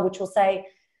which will say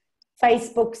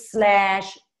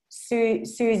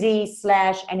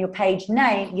Facebook/Susie/ and your page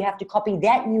name. You have to copy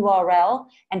that URL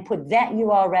and put that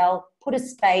URL, put a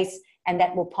space, and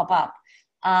that will pop up.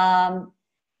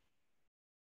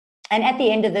 And at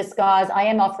the end of this, guys, I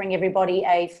am offering everybody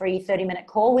a free 30-minute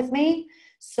call with me.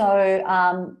 So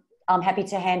I'm happy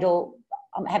to answer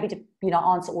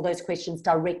all those questions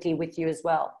directly with you as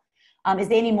well. Is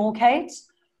there any more, Kate?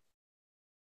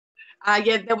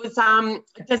 Yeah, there was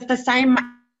just the same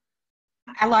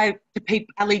allied to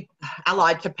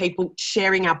people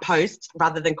sharing our posts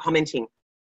rather than commenting.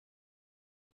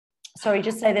 Sorry,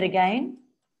 just say that again.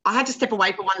 I had to step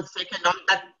away for 1 second.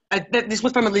 This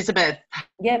was from Elizabeth.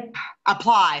 Yep.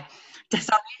 Apply. Does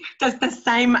the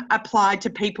same apply to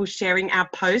people sharing our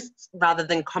posts rather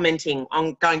than commenting,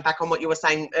 on going back on what you were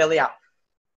saying earlier?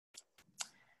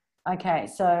 Okay,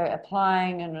 so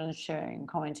applying and sharing,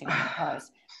 commenting on the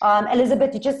post.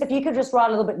 Elizabeth, just if you could just write a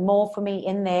little bit more for me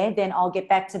in there, then I'll get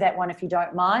back to that one if you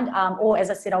don't mind. Or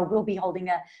as I said, I will be holding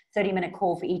a 30-minute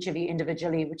call for each of you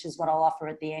individually, which is what I'll offer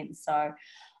at the end. So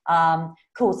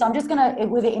cool. So I'm just gonna,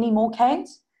 were there any more, Kate?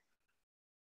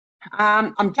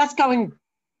 I'm just going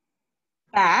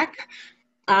back.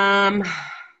 I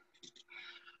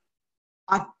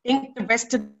think the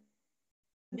rest of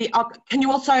can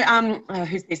you also,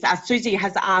 who's this? Susie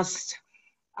has asked,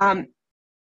 do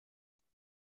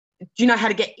you know how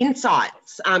to get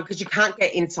insights? Because you can't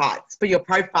get insights for your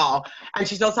profile. And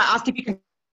she's also asked if you can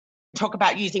talk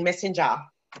about using Messenger.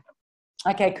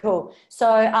 Okay, cool.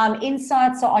 So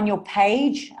insights are on your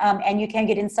page, and you can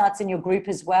get insights in your group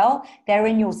as well. They're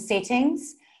in your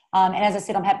settings. And as I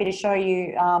said, I'm happy to show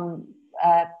you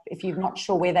if you're not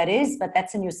sure where that is, but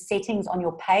that's in your settings on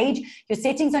your page. Your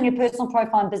settings on your personal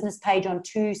profile and business page on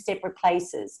two separate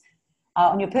places.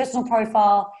 On your personal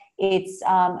profile, it's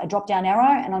a drop-down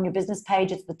arrow, and on your business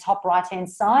page, it's the top right-hand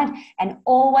side. And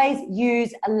always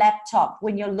use a laptop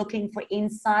when you're looking for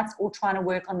insights or trying to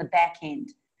work on the back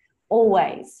end.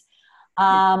 Always.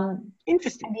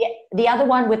 Interesting. The other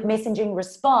one with messaging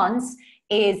response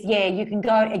is, yeah, you can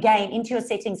go again into your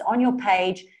settings on your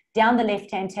page, down the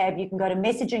left-hand tab, you can go to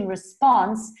messaging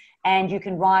response, and you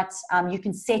can write, you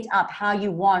can set up how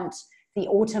you want the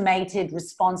automated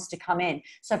response to come in.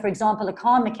 So for example, a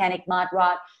car mechanic might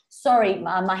write, sorry,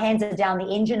 my hands are down the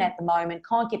engine at the moment,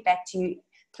 can't get back to you.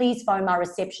 Please phone my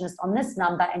receptionist on this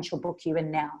number and she'll book you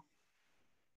in now.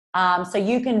 So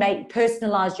you can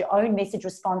personalize your own message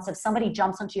response. If somebody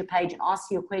jumps onto your page and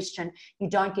asks you a question, you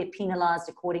don't get penalized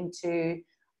according to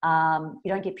the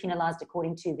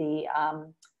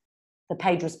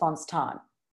page response time.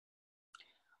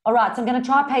 All right, so I'm going to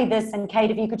try pay this, and Kate,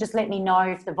 if you could just let me know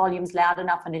if the volume's loud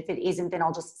enough, and if it isn't, then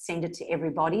I'll just send it to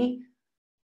everybody.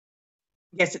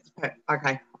 Yes, it's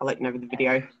okay. I'll let you know with the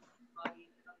video.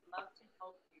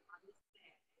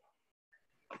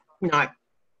 No.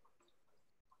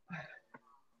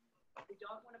 We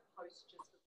don't want to post just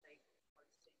for the sake of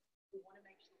posting. We want to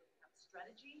make sure we have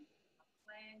strategy, a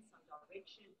plan, some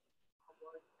direction, a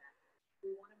roadmap.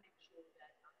 We want to make sure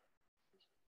that we're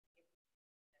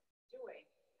doing.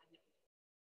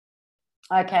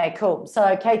 Okay, cool.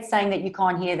 So Kate's saying that you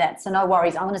can't hear that. So no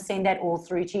worries. I'm going to send that all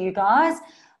through to you guys.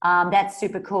 That's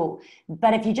super cool.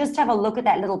 But if you just have a look at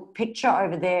that little picture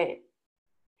over there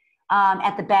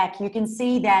at the back, you can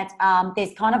see that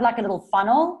there's kind of like a little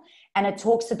funnel, and it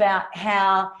talks about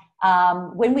how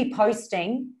when we're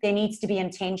posting, there needs to be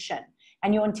intention.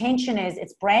 And your intention is,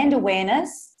 it's brand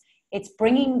awareness. It's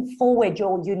bringing forward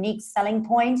your unique selling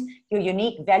point, your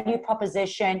unique value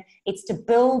proposition. It's to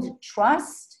build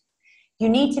trust. You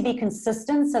need to be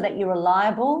consistent so that you're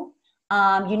reliable.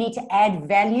 You need to add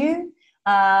value,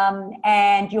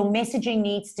 and your messaging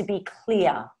needs to be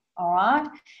clear, all right?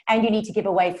 And you need to give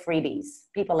away freebies.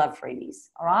 People love freebies,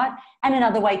 all right? And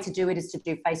another way to do it is to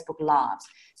do Facebook Lives.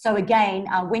 So again,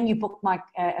 when you book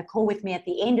a call with me at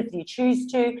the end, if you choose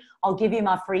to, I'll give you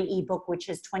my free ebook, which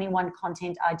is 21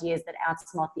 content ideas that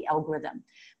outsmart the algorithm,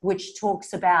 which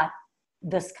talks about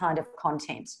this kind of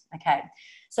content, okay?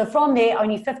 So from there,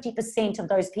 only 50% of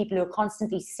those people who are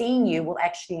constantly seeing you will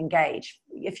actually engage.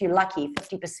 If you're lucky,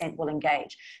 50% will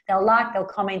engage. They'll like, they'll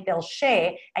comment, they'll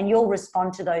share, and you'll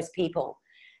respond to those people.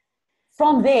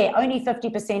 From there, only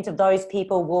 50% of those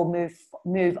people will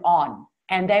move on.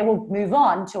 And they will move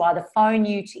on to either phone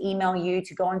you, to email you,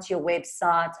 to go onto your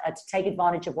website, to take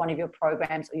advantage of one of your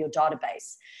programs or your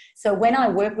database. So when I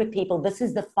work with people, this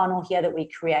is the funnel here that we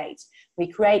create. We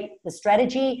create the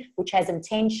strategy, which has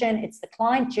intention. It's the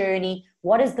client journey.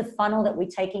 What is the funnel that we're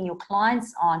taking your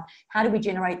clients on? How do we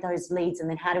generate those leads? And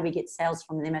then how do we get sales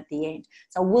from them at the end?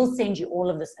 So we'll send you all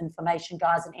of this information,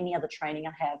 guys, and any other training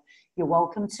I have, you're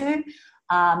welcome to.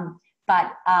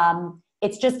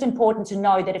 It's just important to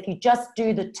know that if you just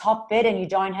do the top bit and you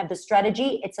don't have the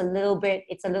strategy, it's a little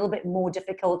bit more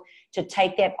difficult to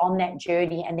take that on that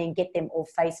journey and then get them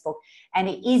off Facebook. And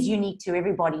it is unique to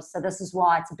everybody. So this is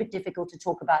why it's a bit difficult to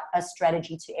talk about a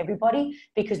strategy to everybody,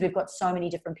 because we've got so many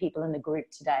different people in the group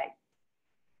today.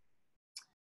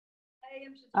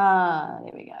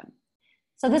 There we go.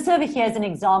 So this over here is an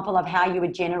example of how you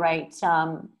would generate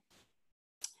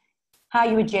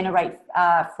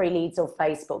free leads or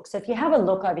Facebook. So if you have a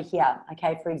look over here,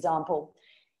 okay, for example,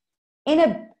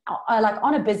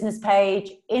 on a business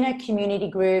page, in a community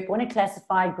group, or in a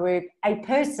classified group, a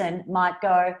person might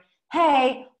go,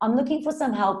 hey, I'm looking for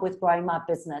some help with growing my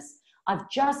business. I've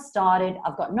just started.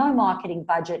 I've got no marketing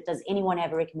budget. Does anyone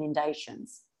have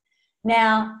recommendations?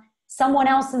 Now, someone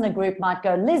else in the group might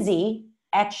go, Lizzie,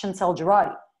 at Chantel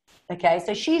Giroux. Okay,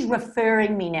 so she's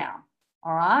referring me now.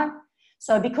 All right.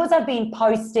 So because I've been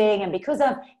posting and because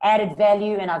I've added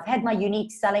value and I've had my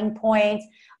unique selling point,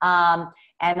 and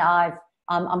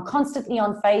I'm constantly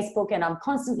on Facebook and I'm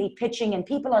constantly pitching and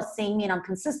people are seeing me and I'm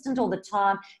consistent all the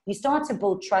time, you start to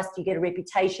build trust, you get a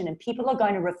reputation, and people are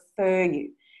going to refer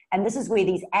you. And this is where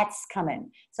these ats come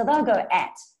in. So they'll go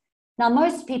at. Now,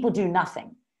 most people do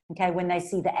nothing, okay, when they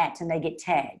see the at and they get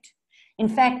tagged. In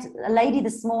fact, a lady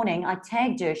this morning, I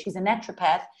tagged her. She's a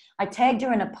naturopath. I tagged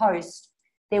her in a post.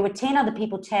 There were 10 other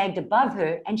people tagged above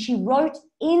her, and she wrote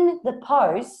in the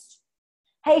post,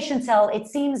 hey, Chantel, it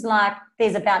seems like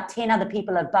there's about 10 other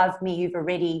people above me who've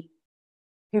already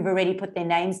put their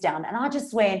names down. And I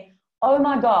just went, oh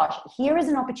my gosh, here is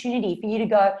an opportunity for you to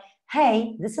go,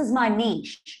 hey, this is my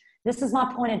niche. This is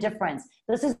my point of difference.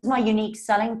 This is my unique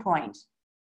selling point.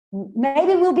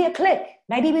 Maybe we'll be a click.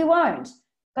 Maybe we won't.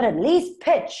 But at least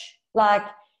pitch, like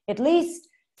at least,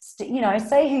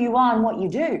 say who you are and what you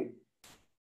do.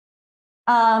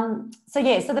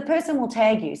 So the person will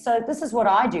tag you. So this is what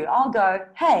I do. I'll go,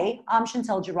 hey, I'm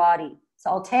Chantel Girardi. So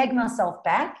I'll tag myself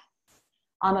back.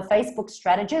 I'm a Facebook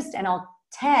strategist, and I'll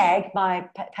tag my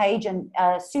page. And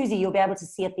Susie, you'll be able to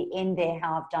see at the end there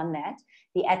how I've done that.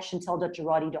 The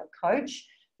 @chantel.girardi.coach,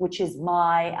 which is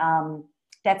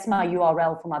that's my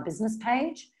URL for my business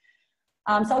page.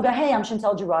 So I'll go, hey, I'm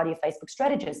Chantel Girardi, a Facebook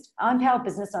strategist. I empower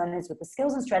business owners with the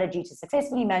skills and strategy to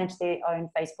successfully manage their own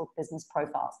Facebook business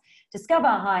profiles. Discover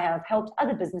how I have helped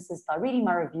other businesses by reading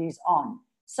my reviews on.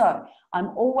 So I'm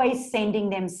always sending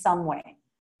them somewhere,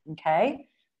 okay?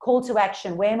 Call to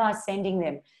action, where am I sending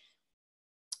them?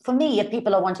 For me, if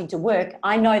people are wanting to work,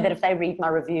 I know that if they read my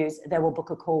reviews, they will book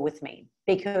a call with me,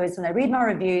 because when they read my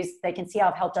reviews, they can see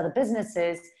I've helped other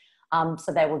businesses.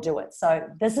 So they will do it. So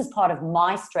this is part of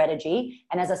my strategy.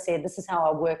 And as I said, this is how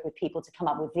I work with people to come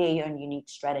up with their own unique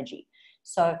strategy.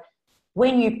 So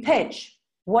when you pitch,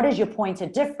 what is your point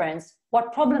of difference?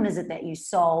 What problem is it that you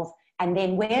solve? And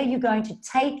then where are you going to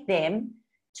take them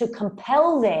to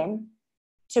compel them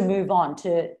to move on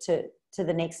to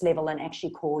the next level and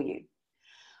actually call you?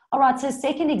 All right, so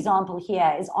second example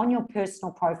here is on your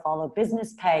personal profile or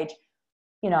business page,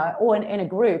 or in a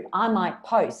group, I might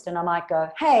post and I might go,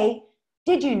 hey,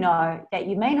 did you know that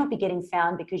you may not be getting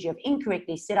found because you have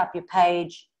incorrectly set up your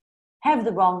page, have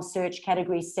the wrong search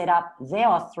category set up, there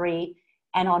are 3,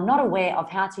 and are not aware of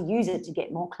how to use it to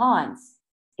get more clients.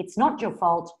 It's not your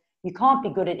fault. You can't be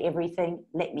good at everything.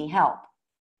 Let me help.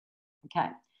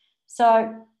 Okay.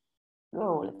 So,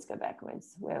 let's go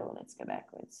backwards. Let's go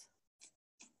backwards.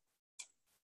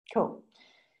 Cool.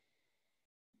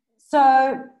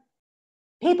 So,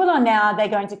 people are now, they're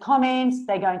going to comment,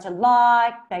 they're going to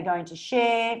like, they're going to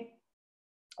share,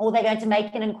 or they're going to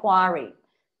make an inquiry.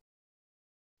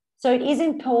 So it is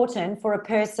important for a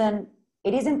person,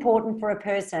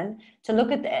 to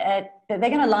look at, that they're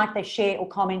going to like, they share or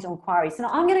comment or inquiry. So now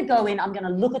I'm going to go in, I'm going to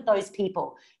look at those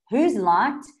people. Who's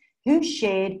liked, who's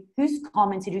shared, who's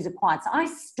commented, who's acquired. So I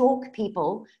stalk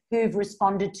people who've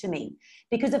responded to me,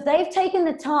 because if they've taken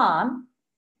the time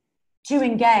to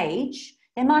engage,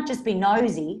 they might just be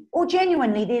nosy, or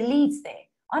genuinely their leads there.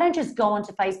 I don't just go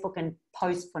onto Facebook and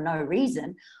post for no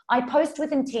reason. I post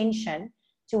with intention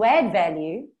to add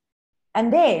value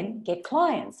and then get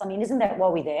clients. I mean, isn't that why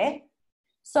we're there?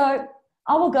 So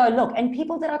I will go look, and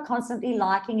people that are constantly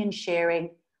liking and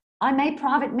sharing, I may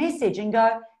private message and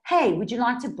go, hey, would you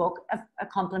like to book a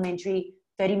complimentary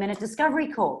 30-minute discovery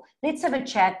call? Let's have a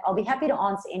chat. I'll be happy to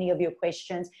answer any of your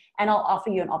questions, and I'll offer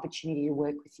you an opportunity to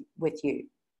work with you.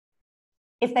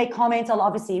 If they comment, I'll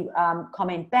obviously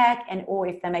comment back, or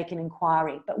if they make an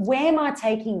inquiry. But where am I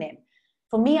taking them?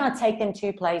 For me, I take them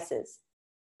 2 places.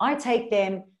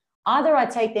 Either I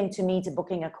take them to me to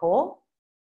booking a call,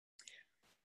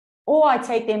 or I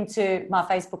take them to my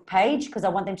Facebook page because I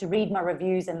want them to read my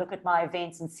reviews and look at my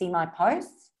events and see my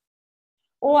posts.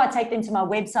 Or I take them to my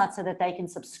website so that they can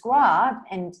subscribe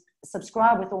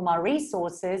with all my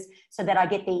resources, so that I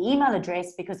get their email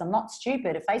address, because I'm not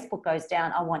stupid. If Facebook goes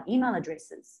down, I want email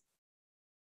addresses,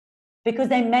 because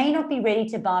they may not be ready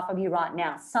to buy from you right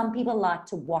now. Some people like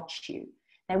to watch you.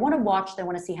 They want to watch, they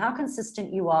want to see how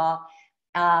consistent you are.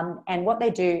 And what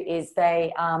they do is they're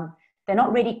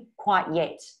not ready quite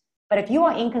yet. But if you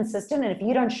are inconsistent and if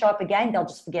you don't show up again, they'll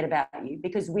just forget about you,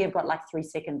 because we have got like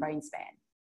 3-second brain span.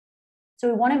 So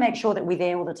we want to make sure that we're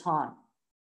there all the time.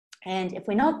 And if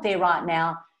we're not there right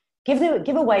now, give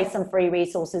away some free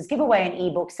resources, give away an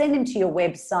ebook, send them to your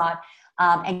website,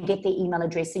 and get their email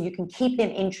address so you can keep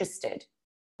them interested,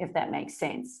 if that makes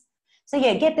sense. So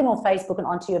yeah, get them on Facebook and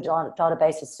onto your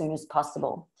database as soon as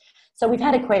possible. So we've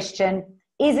had a question,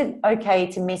 is it okay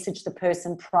to message the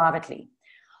person privately?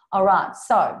 All right,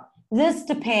 so this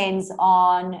depends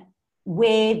on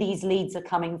where these leads are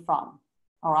coming from.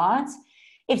 All right.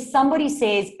 If somebody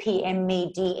says PM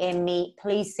me, DM me,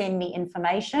 please send me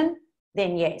information,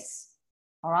 then yes.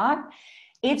 All right.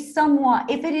 If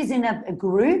it is in a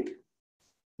group,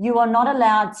 you are not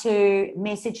allowed to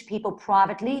message people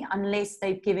privately unless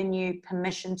they've given you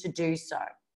permission to do so.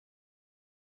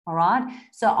 All right.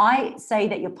 So I say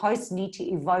that your posts need to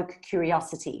evoke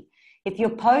curiosity. If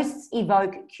your posts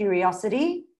evoke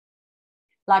curiosity,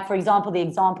 like for example, the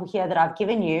example here that I've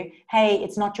given you, hey,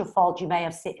 it's not your fault, you may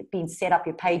have been set up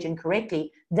your page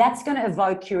incorrectly, that's going to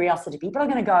evoke curiosity. People are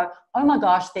going to go, oh my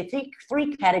gosh, there are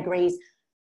three categories.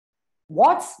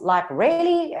 What? Like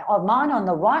really? Are mine on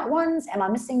the right ones? Am I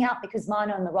missing out because mine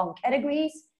are in the wrong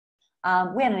categories?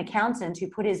 We had an accountant who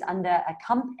put his under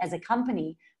as a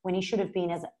company when he should have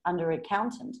been under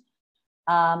accountant.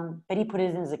 But he put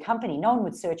it as a company. No one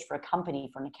would search for a company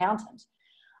for an accountant.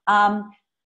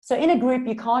 So in a group,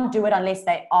 you can't do it unless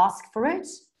they ask for it.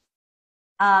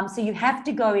 So you have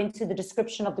to go into the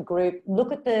description of the group,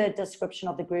 look at the description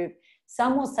of the group.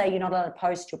 Some will say you're not allowed to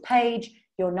post your page,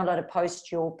 you're not allowed to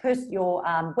post your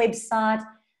website.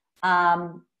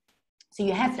 So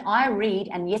you have to, I read,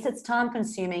 and yes, it's time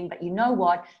consuming, but you know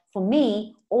what? For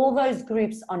me, all those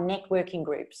groups are networking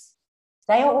groups.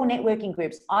 They are all networking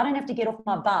groups. I don't have to get off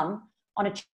my bum on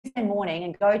a Tuesday morning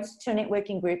and go to a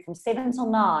networking group from 7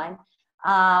 till 9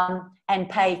 and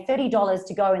pay $30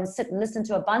 to go and sit and listen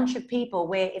to a bunch of people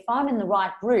where if I'm in the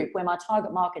right group, where my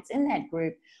target market's in that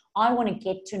group, I want to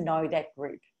get to know that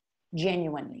group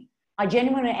genuinely. I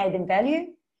genuinely add them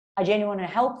value. I genuinely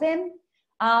help them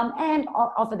and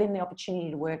offer them the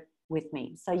opportunity to work with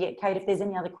me. So yeah, Kate, if there's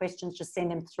any other questions, just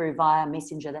send them through via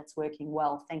Messenger. That's working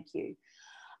well. Thank you.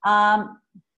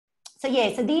 So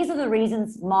yeah, so these are the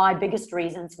reasons, my biggest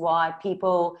reasons why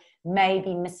people may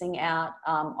be missing out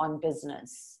on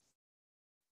business.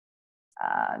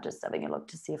 Just having a look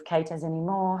to see if Kate has any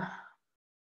more.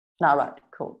 No, right,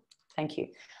 cool. Thank you.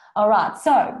 All right,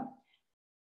 so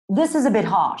this is a bit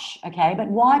harsh, okay, but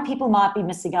why people might be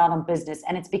missing out on business,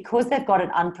 and it's because they've got an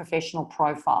unprofessional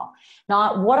profile.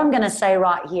 Now, what I'm going to say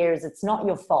right here is it's not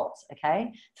your fault,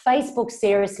 okay? Facebook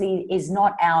seriously is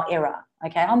not our era,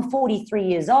 okay? I'm 43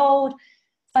 years old.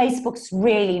 Facebook's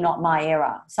really not my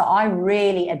era. So I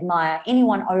really admire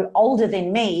anyone older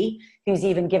than me who's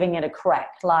even giving it a crack.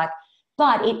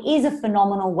 But it is a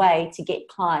phenomenal way to get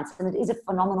clients, and it is a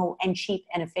phenomenal and cheap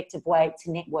and effective way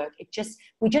to network.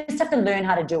 We just have to learn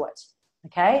how to do it,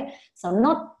 okay? So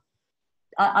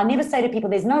I never say to people,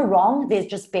 there's no wrong, there's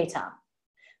just better.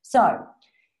 So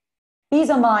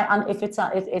these are if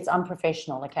it's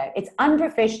unprofessional, okay? It's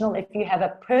unprofessional if you have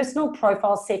a personal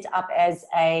profile set up as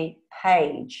a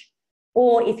page,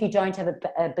 or if you don't have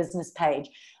a business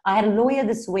page. I had a lawyer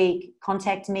this week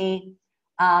contact me,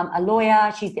 a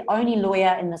lawyer. She's the only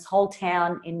lawyer in this whole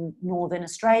town in Northern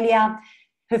Australia.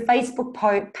 Her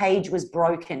Facebook page was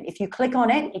broken. If you click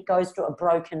on it, it goes to a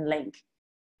broken link.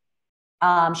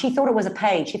 She thought it was a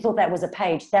page. She thought that was a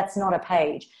page. That's not a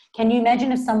page. Can you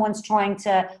imagine if someone's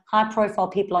high-profile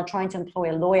people are trying to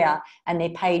employ a lawyer and their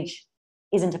page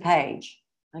isn't a page,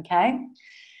 okay?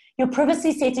 Your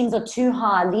privacy settings are too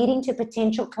high, leading to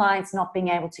potential clients not being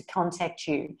able to contact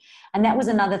you. And that was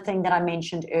another thing that I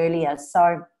mentioned earlier.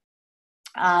 So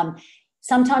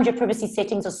sometimes your privacy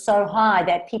settings are so high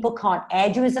that people can't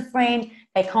add you as a friend.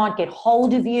 They can't get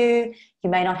hold of you. You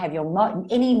may not have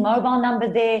any mobile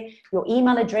number there. Your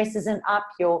email address isn't up.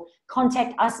 Your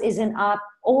contact us isn't up.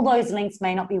 All those links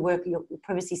may not be working. Your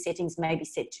privacy settings may be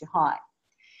set too high.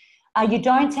 You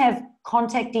don't have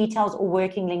contact details or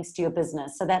working links to your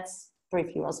business. So that's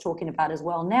briefly what I was talking about as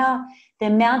well. Now, the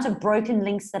amount of broken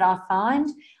links that I find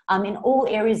in all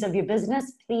areas of your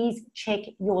business, please check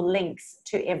your links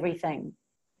to everything.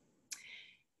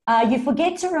 You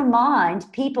forget to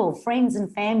remind people, friends and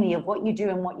family of what you do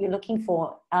and what you're looking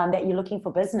for, that you're looking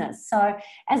for business. So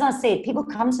as I said, people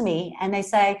come to me and they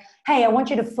say, hey, I want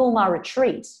you to fill my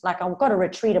retreat. Like I've got a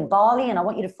retreat in Bali and I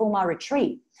want you to fill my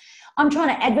retreat. I'm trying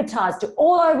to advertise to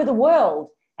all over the world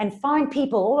and find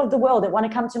people all over the world that want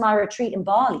to come to my retreat in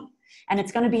Bali. And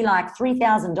it's going to be like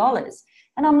 $3,000.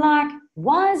 And I'm like,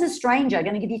 why is a stranger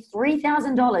going to give you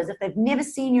 $3,000 if they've never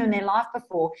seen you in their life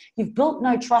before? You've built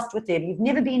no trust with them. You've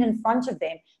never been in front of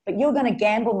them, but you're going to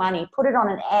gamble money, put it on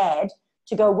an ad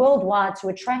to go worldwide to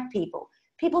attract people.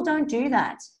 People don't do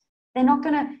that. They're not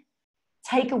going to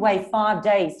take away 5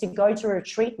 days to go to a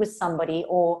retreat with somebody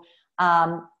or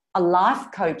a life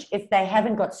coach if they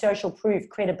haven't got social proof,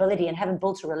 credibility, and haven't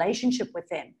built a relationship with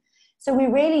them. So we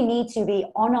really need to be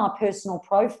on our personal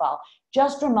profile,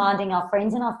 just reminding our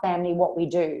friends and our family what we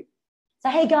do. Say,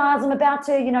 hey guys, I'm about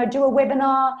to, do a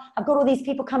webinar. I've got all these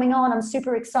people coming on. I'm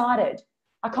super excited.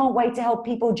 I can't wait to help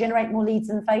people generate more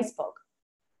leads in Facebook.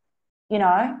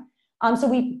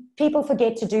 So people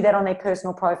forget to do that on their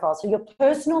personal profile. So your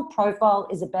personal profile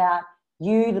is about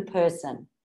you, the person,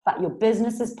 but your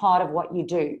business is part of what you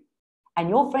do, and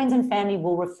your friends and family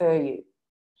will refer you.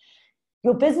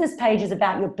 Your business page is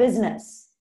about your business,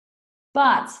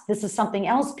 but this is something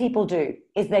else people do,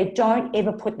 is they don't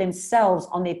ever put themselves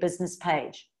on their business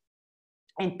page.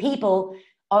 And people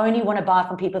only want to buy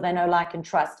from people they know, like, and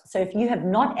trust. So if you have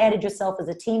not added yourself as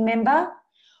a team member,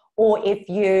 or if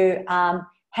you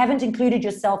haven't included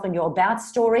yourself in your about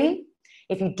story,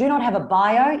 if you do not have a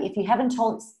bio, if you haven't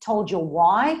told your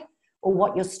why or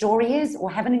what your story is, or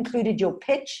haven't included your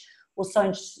pitch or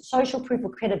social proof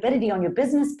of credibility on your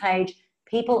business page,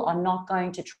 people are not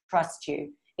going to trust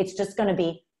you. It's just going to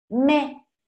be meh,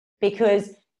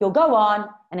 because you'll go on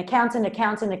an accountant.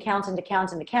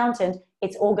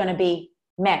 It's all going to be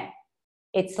meh.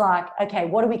 It's like, okay,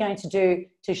 what are we going to do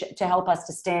to help us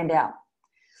to stand out?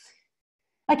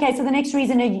 Okay, so the next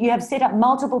reason is you have set up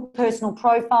multiple personal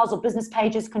profiles or business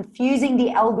pages, confusing the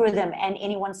algorithm and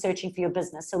anyone searching for your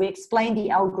business. So we explained the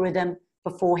algorithm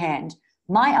beforehand.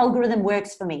 My algorithm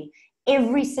works for me.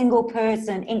 Every single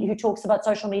person who talks about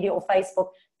social media or Facebook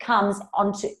comes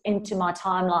into my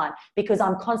timeline, because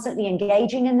I'm constantly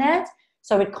engaging in that.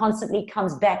 So it constantly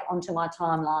comes back onto my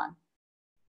timeline.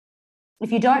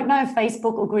 If you don't know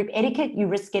Facebook or group etiquette, you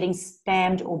risk getting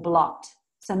spammed or blocked.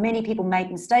 So many people make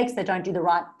mistakes. They don't do the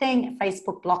right thing.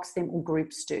 Facebook blocks them, or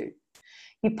groups do.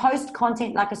 You post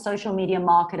content like a social media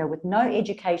marketer with no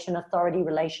education, authority,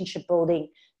 relationship building,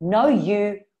 no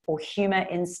you or humor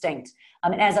instinct.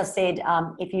 And as I said,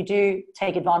 if you do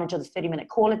take advantage of the 30-minute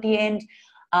call at the end,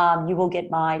 you will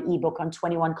get my ebook on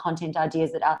 21 content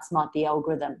ideas that outsmart the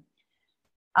algorithm.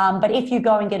 But if you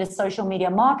go and get a social media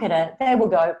marketer, they will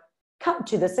go, come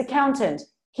to this accountant.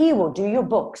 He will do your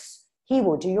books. He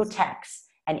will do your tax.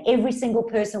 And every single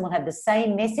person will have the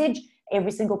same message.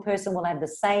 Every single person will have the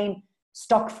same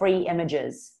stock-free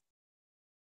images.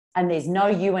 And there's no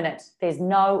you in it. There's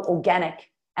no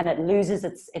organic, and it loses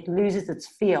its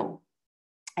feel.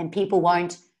 And people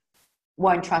won't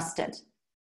trust it.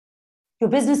 Your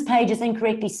business page is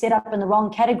incorrectly set up in the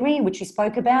wrong category, which we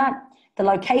spoke about. The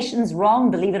location's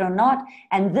wrong, believe it or not.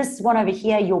 And this one over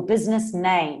here, your business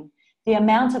name. The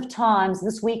amount of times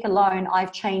this week alone,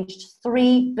 I've changed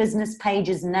 3 business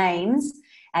pages' names,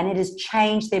 and it has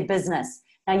changed their business.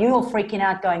 Now, you're all freaking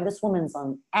out going, this woman's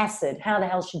on acid. How the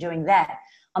hell is she doing that?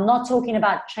 I'm not talking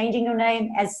about changing your name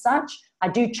as such. I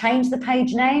do change the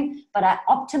page name, but I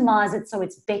optimize it so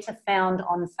it's better found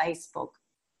on Facebook,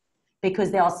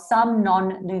 because there are some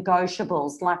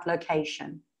non-negotiables like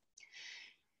location.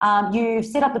 You've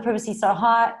set up the privacy so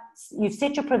high. You've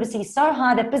set your privacy so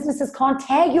high that businesses can't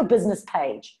tag your business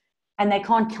page and they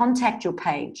can't contact your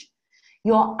page.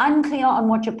 You're unclear on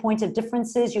what your point of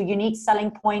difference is, your unique selling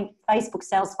point, Facebook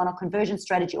sales funnel, conversion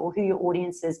strategy, or who your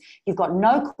audience is. You've got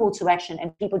no call to action,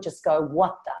 and people just go,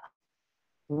 what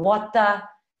the,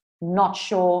 not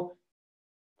sure,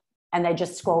 and they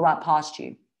just scroll right past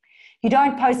you. You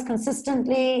don't post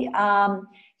consistently.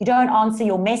 You don't answer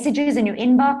your messages in your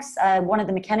inbox. One of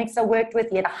the mechanics I worked with,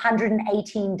 he had a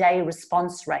 118-day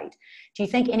response rate. Do you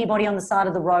think anybody on the side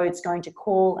of the road is going to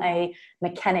call a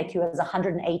mechanic who has a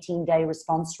 118-day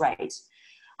response rate?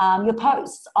 Your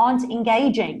posts aren't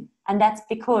engaging, and that's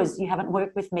because you haven't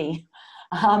worked with me.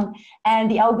 And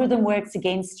the algorithm works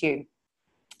against you.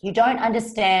 You don't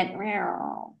understand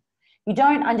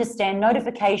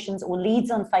notifications or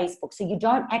leads on Facebook, so you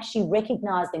don't actually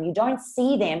recognize them. You don't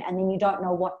see them, and then you don't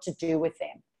know what to do with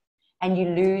them, and you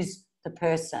lose the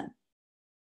person.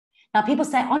 Now, people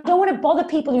say, I don't want to bother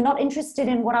people who are not interested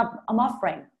in what I'm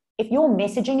offering. If your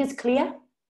messaging is clear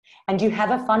and you have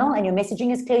a funnel and your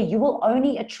messaging is clear, you will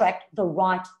only attract the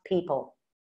right people,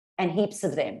 and heaps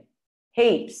of them,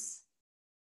 heaps.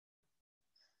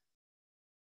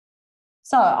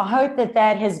 So I hope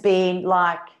that has been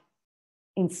like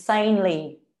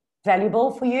insanely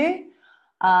valuable for you.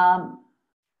 I'll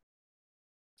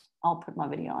put my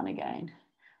video on again.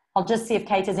 I'll just see if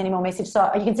Kate has any more message.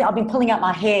 So you can see I've been pulling out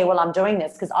my hair while I'm doing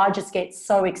this because I just get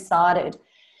so excited.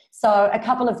 So a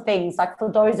couple of things, like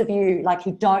for those of you like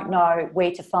who don't know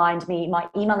where to find me, my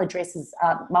email address is,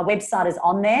 my website is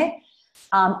on there.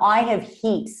 I have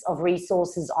heaps of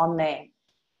resources on there.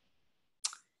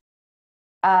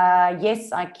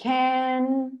 Yes, I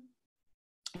can.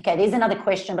 Okay, there's another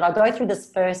question, but I'll go through this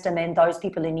first, and then those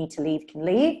people who need to leave can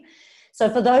leave. So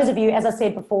for those of you, as I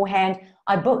said beforehand,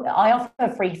 I offer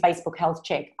a free Facebook health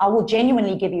check. I will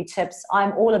genuinely give you tips.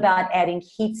 I'm all about adding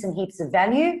heaps and heaps of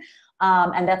value.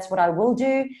 And that's what I will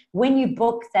do. When you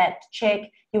book that check,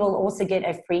 you will also get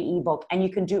a free ebook. And you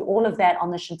can do all of that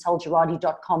on the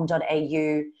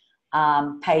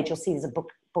chantelgerardi.com.au page. You'll see there's a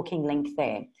booking link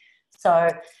there. So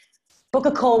book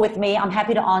a call with me. I'm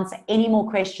happy to answer any more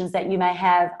questions that you may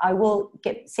have. I will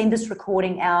send this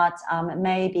recording out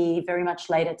maybe very much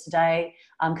later today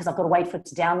because I've got to wait for it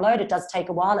to download. It does take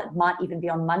a while. It might even be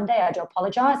on Monday. I do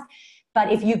apologize. But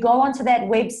if you go onto that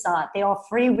website, there are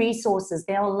free resources.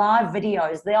 There are live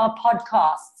videos. There are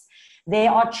podcasts. There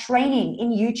are training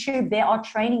in YouTube. There are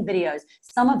training videos.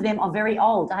 Some of them are very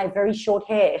old. I have very short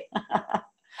hair.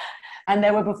 And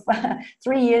they were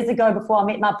 3 years ago before I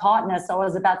met my partner. So I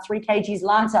was about 3 kgs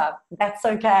lighter. That's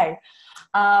okay.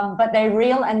 But they're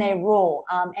real and they're raw.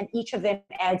 And each of them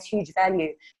adds huge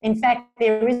value. In fact,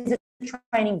 there is a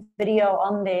training video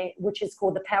on there, which is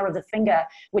called The Power of the Finger,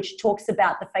 which talks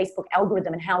about the Facebook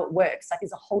algorithm and how it works. Like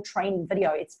there's a whole training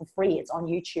video. It's for free. It's on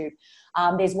YouTube.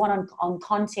 There's one on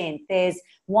content. There's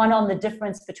one on the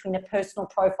difference between a personal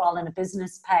profile and a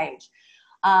business page.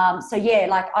 So yeah,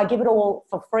 like I give it all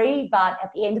for free, but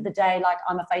at the end of the day, like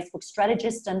I'm a Facebook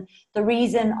strategist, and the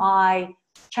reason I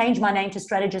changed my name to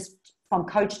strategist from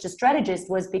coach to strategist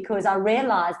was because I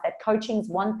realized that coaching is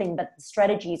one thing, but the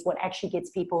strategy is what actually gets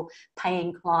people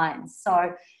paying clients.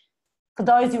 So for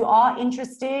those who are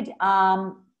interested,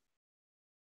 a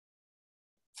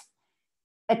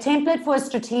template for a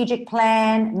strategic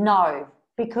plan, no,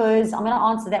 because I'm going to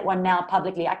answer that one now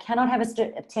publicly. I cannot have a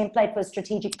template for a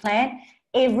strategic plan.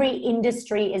 Every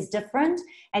industry is different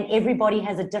and everybody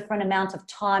has a different amount of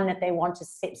time that they want to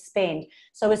spend.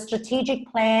 So a strategic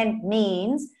plan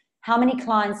means how many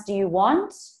clients do you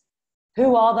want?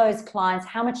 Who are those clients?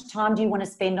 How much time do you want to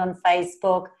spend on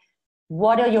Facebook?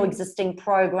 What are your existing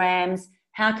programs?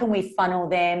 How can we funnel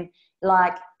them?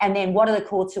 And then what are the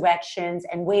call to actions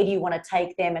and where do you want to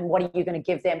take them and what are you going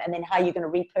to give them? And then how are you going to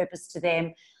repurpose to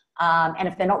them? And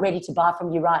if they're not ready to buy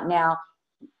from you right now,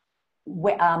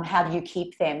 how do you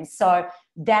keep them? So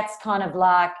that's kind of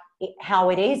like how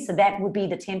it is. So that would be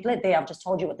the template there. I've just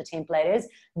told you what the template is.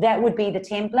 That would be the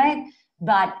template.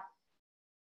 But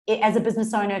as a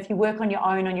business owner, if you work on your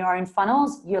own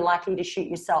funnels, you're likely to shoot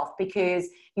yourself because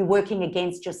you're working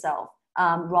against yourself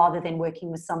rather than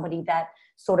working with somebody that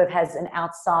sort of has an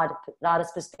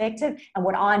outsider's perspective. And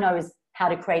what I know is how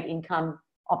to create income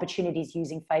opportunities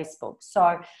using Facebook.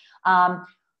 So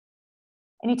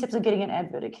any tips on getting an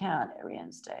advert account?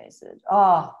 Ariane stays.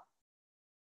 Oh,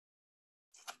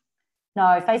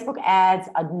 no, Facebook ads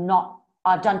are not.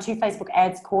 I've done 2 Facebook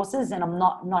ads courses and I'm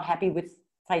not happy with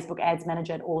Facebook Ads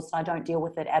Manager at all. So I don't deal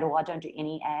with it at all. I don't do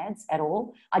any ads at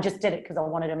all. I just did it because I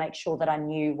wanted to make sure that I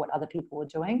knew what other people were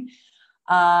doing.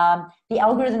 The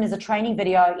algorithm is a training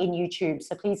video in YouTube.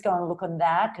 So please go and look on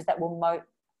that because that will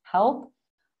help.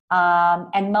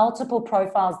 And multiple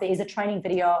profiles. There is a training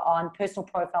video on personal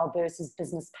profile versus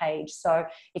business page. So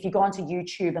if you go onto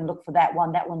YouTube and look for that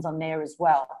one's on there as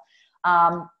well.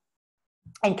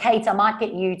 And Kate, I might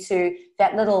get you to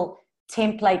that little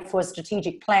template for a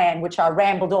strategic plan, which I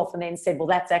rambled off and then said, well,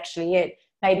 that's actually it.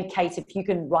 Maybe Kate, if you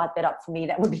can write that up for me,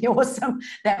 that would be awesome.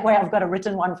 That way I've got a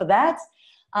written one for that.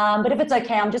 But if it's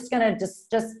okay, I'm just going to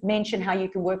just mention how you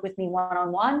can work with me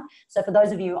one-on-one. So for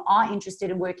those of you who are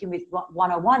interested in working with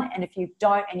one-on-one, and if you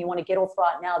don't and you want to get off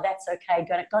right now, that's okay.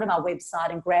 Go to my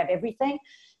website and grab everything.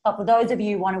 But for those of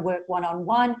you who want to work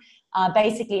one-on-one,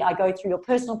 basically I go through your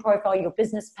personal profile, your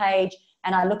business page,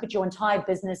 and I look at your entire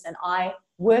business and I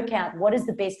work out what is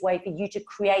the best way for you to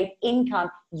create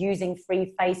income using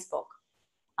free Facebook.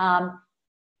 And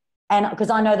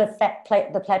because I know the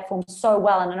platform so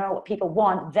well and I know what people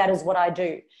want, that is what I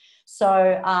do.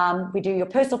 So we do your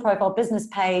personal profile, business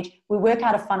page. We work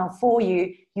out a funnel for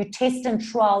you. You test and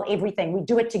trial everything. We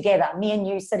do it together, me and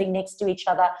you sitting next to each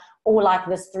other, all like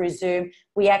this through Zoom.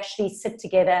 We actually sit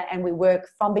together and we work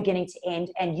from beginning to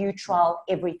end and you trial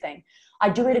everything. I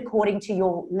do it according to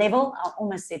your level. I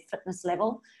almost said fitness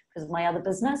level because of my other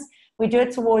business. We do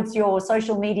it towards your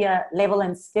social media level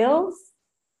and skills.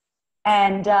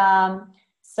 And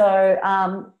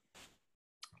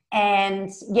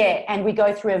and we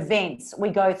go through events, we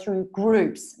go through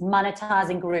groups,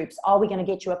 monetizing groups. Are we going to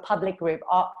get you a public group?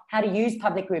 How to use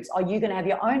public groups? Are you going to have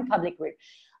your own public group?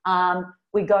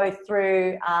 We go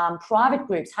through private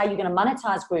groups. How are you going to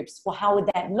monetize groups? Well, how would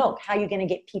that look? How are you going to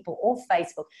get people off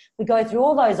Facebook? We go through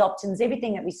all those options,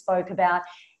 everything that we spoke about,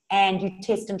 and you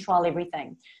test and trial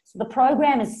everything. So the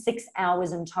program is 6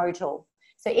 hours in total.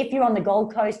 So if you're on the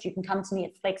Gold Coast, you can come to me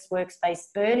at Flex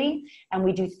Workspace Burleigh, and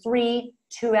we do 3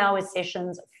 2-hour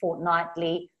sessions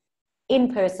fortnightly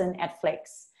in person at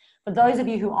Flex. For those of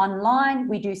you who are online,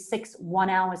 we do 6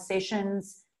 1-hour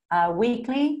sessions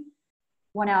weekly.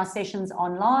 1-hour sessions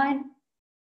online.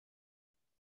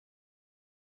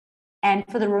 And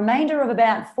for the remainder of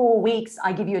about 4 weeks,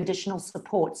 I give you additional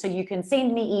support. So you can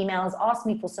send me emails, ask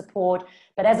me for support.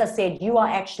 But as I said, you are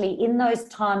actually in those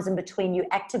times in between, you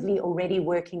actively already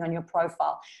working on your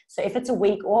profile. So if it's a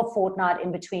week or a fortnight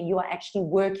in between, you are actually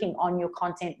working on your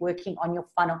content, working on your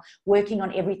funnel, working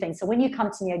on everything. So when you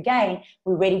come to me again,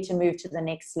 we're ready to move to the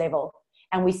next level.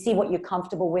 And we see what you're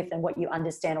comfortable with and what you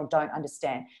understand or don't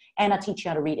understand. And I teach you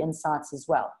how to read insights as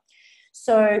well.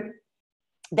 So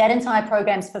that entire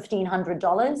program is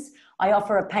 $1,500. I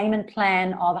offer a payment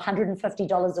plan of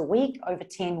 $150 a week over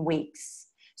 10 weeks.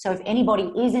 So if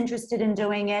anybody is interested in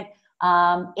doing it,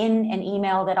 in an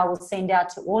email that I will send out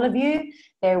to all of you,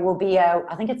 there will be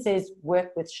I think it says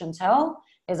Work with Chantel.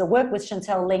 There's a Work with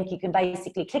Chantel link. You can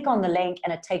basically click on the link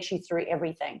and it takes you through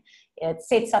everything. It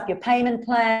sets up your payment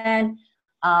plan.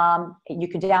 You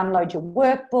can download your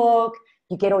workbook.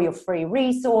 You get all your free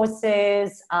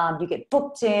resources. You get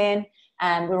booked in.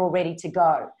 And we're all ready to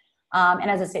go. And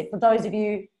as I said, for those of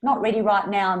you not ready right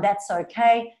now, and that's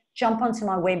okay, jump onto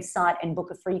my website and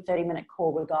book a free 30-minute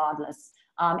call regardless.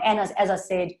 And as I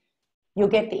said, you'll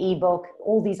get the ebook,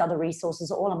 all these other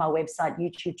resources, all on my website,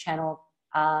 YouTube channel.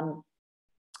 Are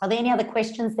there any other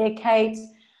questions there, Kate?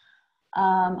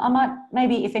 I might,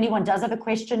 maybe if anyone does have a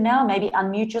question now, maybe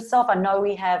unmute yourself. I know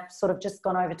we have sort of just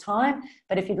gone over time,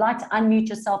 but if you'd like to unmute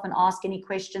yourself and ask any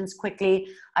questions quickly,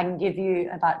 I can give you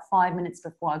about 5 minutes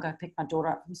before I go pick my daughter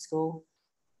up from school.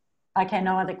 Okay,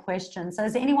 no other questions. So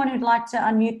is there anyone who'd like to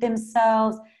unmute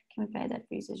themselves? Can we pay that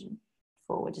free session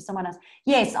forward to someone else?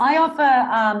 Yes, I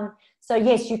offer, so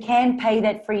yes, you can pay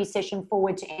that free session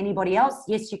forward to anybody else.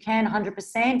 Yes, you can,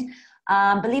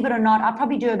 100%. Believe it or not, I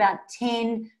probably do about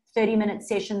 10 30-minute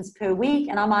sessions per week,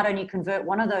 and I might only convert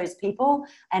one of those people,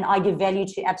 and I give value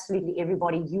to absolutely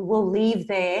everybody. You will leave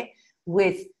there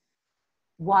with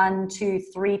 1, 2,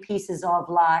 3 pieces of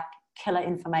like killer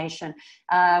information.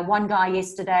 One guy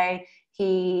yesterday,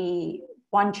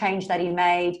 one change that he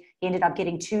made, he ended up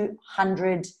getting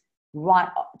 200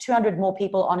 more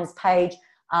people on his page,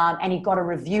 and he got a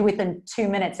review within 2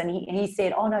 minutes, and he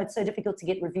said, oh no, it's so difficult to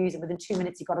get reviews, and within 2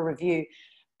 minutes he got a review.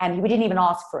 And we didn't even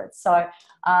ask for it. So,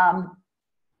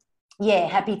 yeah,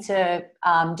 happy to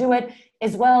do it.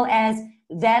 As well as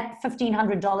that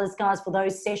 $1,500, guys, for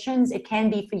those sessions, it can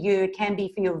be for you. It can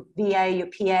be for your VA, your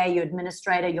PA, your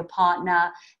administrator, your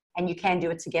partner, and you can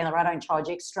do it together. I don't charge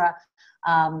extra.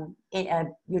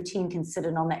 Your team can sit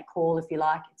in on that call if you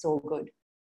like. It's all good.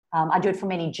 I do it for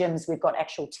many gyms. We've got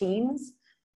actual teams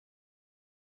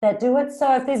that do it.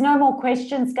 So if there's no more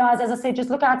questions, guys, as I said,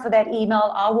 just look out for that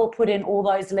email. I will put in all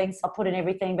those links. I'll put in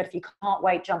everything, but if you can't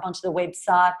wait, jump onto the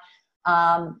website.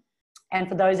 And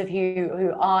for those of you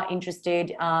who are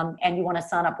interested and you want to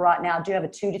sign up right now, I do have a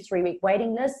 2 to 3 week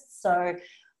waiting list. So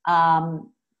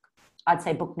I'd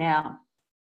say book now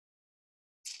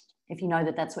if you know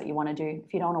that that's what you want to do.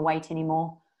 If you don't want to wait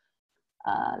anymore,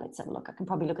 let's have a look. I can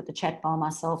probably look at the chat bar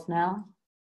myself now.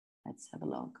 Let's have a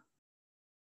look.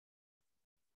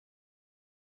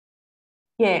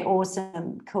 Yeah,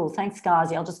 awesome. Cool. Thanks,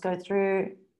 Gazi. I'll just go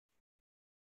through.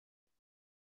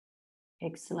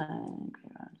 Excellent.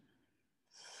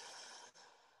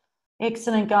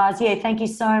 Excellent, guys. Yeah, thank you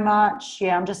so much.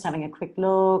 Yeah, I'm just having a quick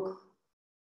look.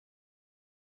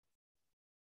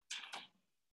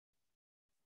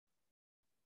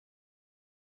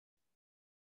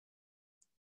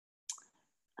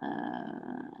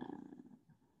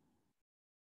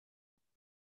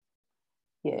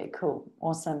 Yeah, cool.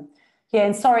 Awesome. Yeah,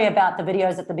 and sorry about the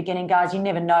videos at the beginning, guys. You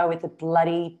never know with the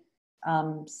bloody,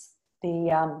 yeah,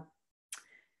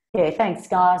 thanks,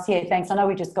 guys. Yeah, thanks. I know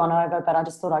we've just gone over, but I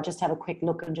just thought I'd just have a quick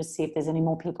look and just see if there's any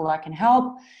more people I can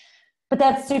help. But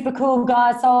that's super cool,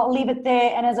 guys. So I'll leave it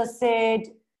there. And as I said,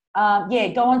 yeah,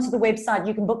 go onto the website.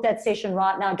 You can book that session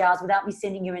right now, guys, without me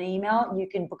sending you an email. You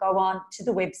can go on to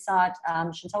the website,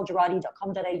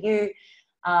 chantelgerardi.com.au,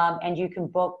 and you can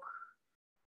book.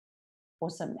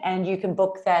 Awesome. And you can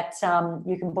book that,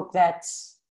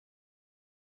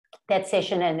 that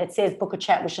session, and it says book a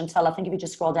chat with Chantel. I think if you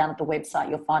just scroll down at the website,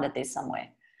 you'll find it there somewhere.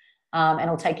 And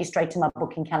it'll take you straight to my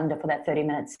booking calendar for that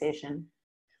 30-minute session.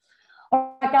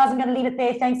 All right, guys, I'm going to leave it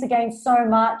there. Thanks again so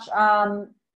much.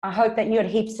 I hope that you had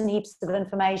heaps and heaps of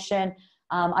information.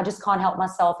 I just can't help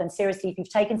myself. And seriously, if you've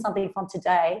taken something from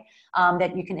today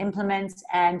that you can implement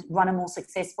and run a more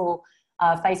successful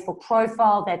Facebook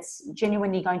profile that's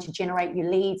genuinely going to generate you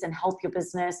leads and help your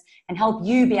business and help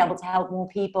you be able to help more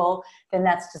people, then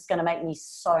that's just going to make me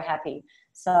so happy.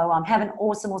 So have an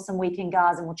awesome, awesome weekend,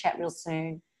 guys, and we'll chat real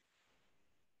soon.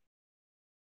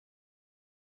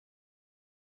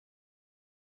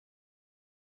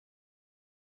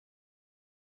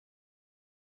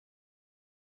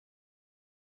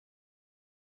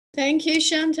 Thank you,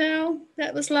 Chantal.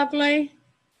 That was lovely.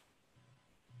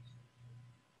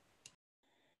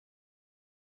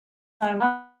 So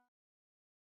much.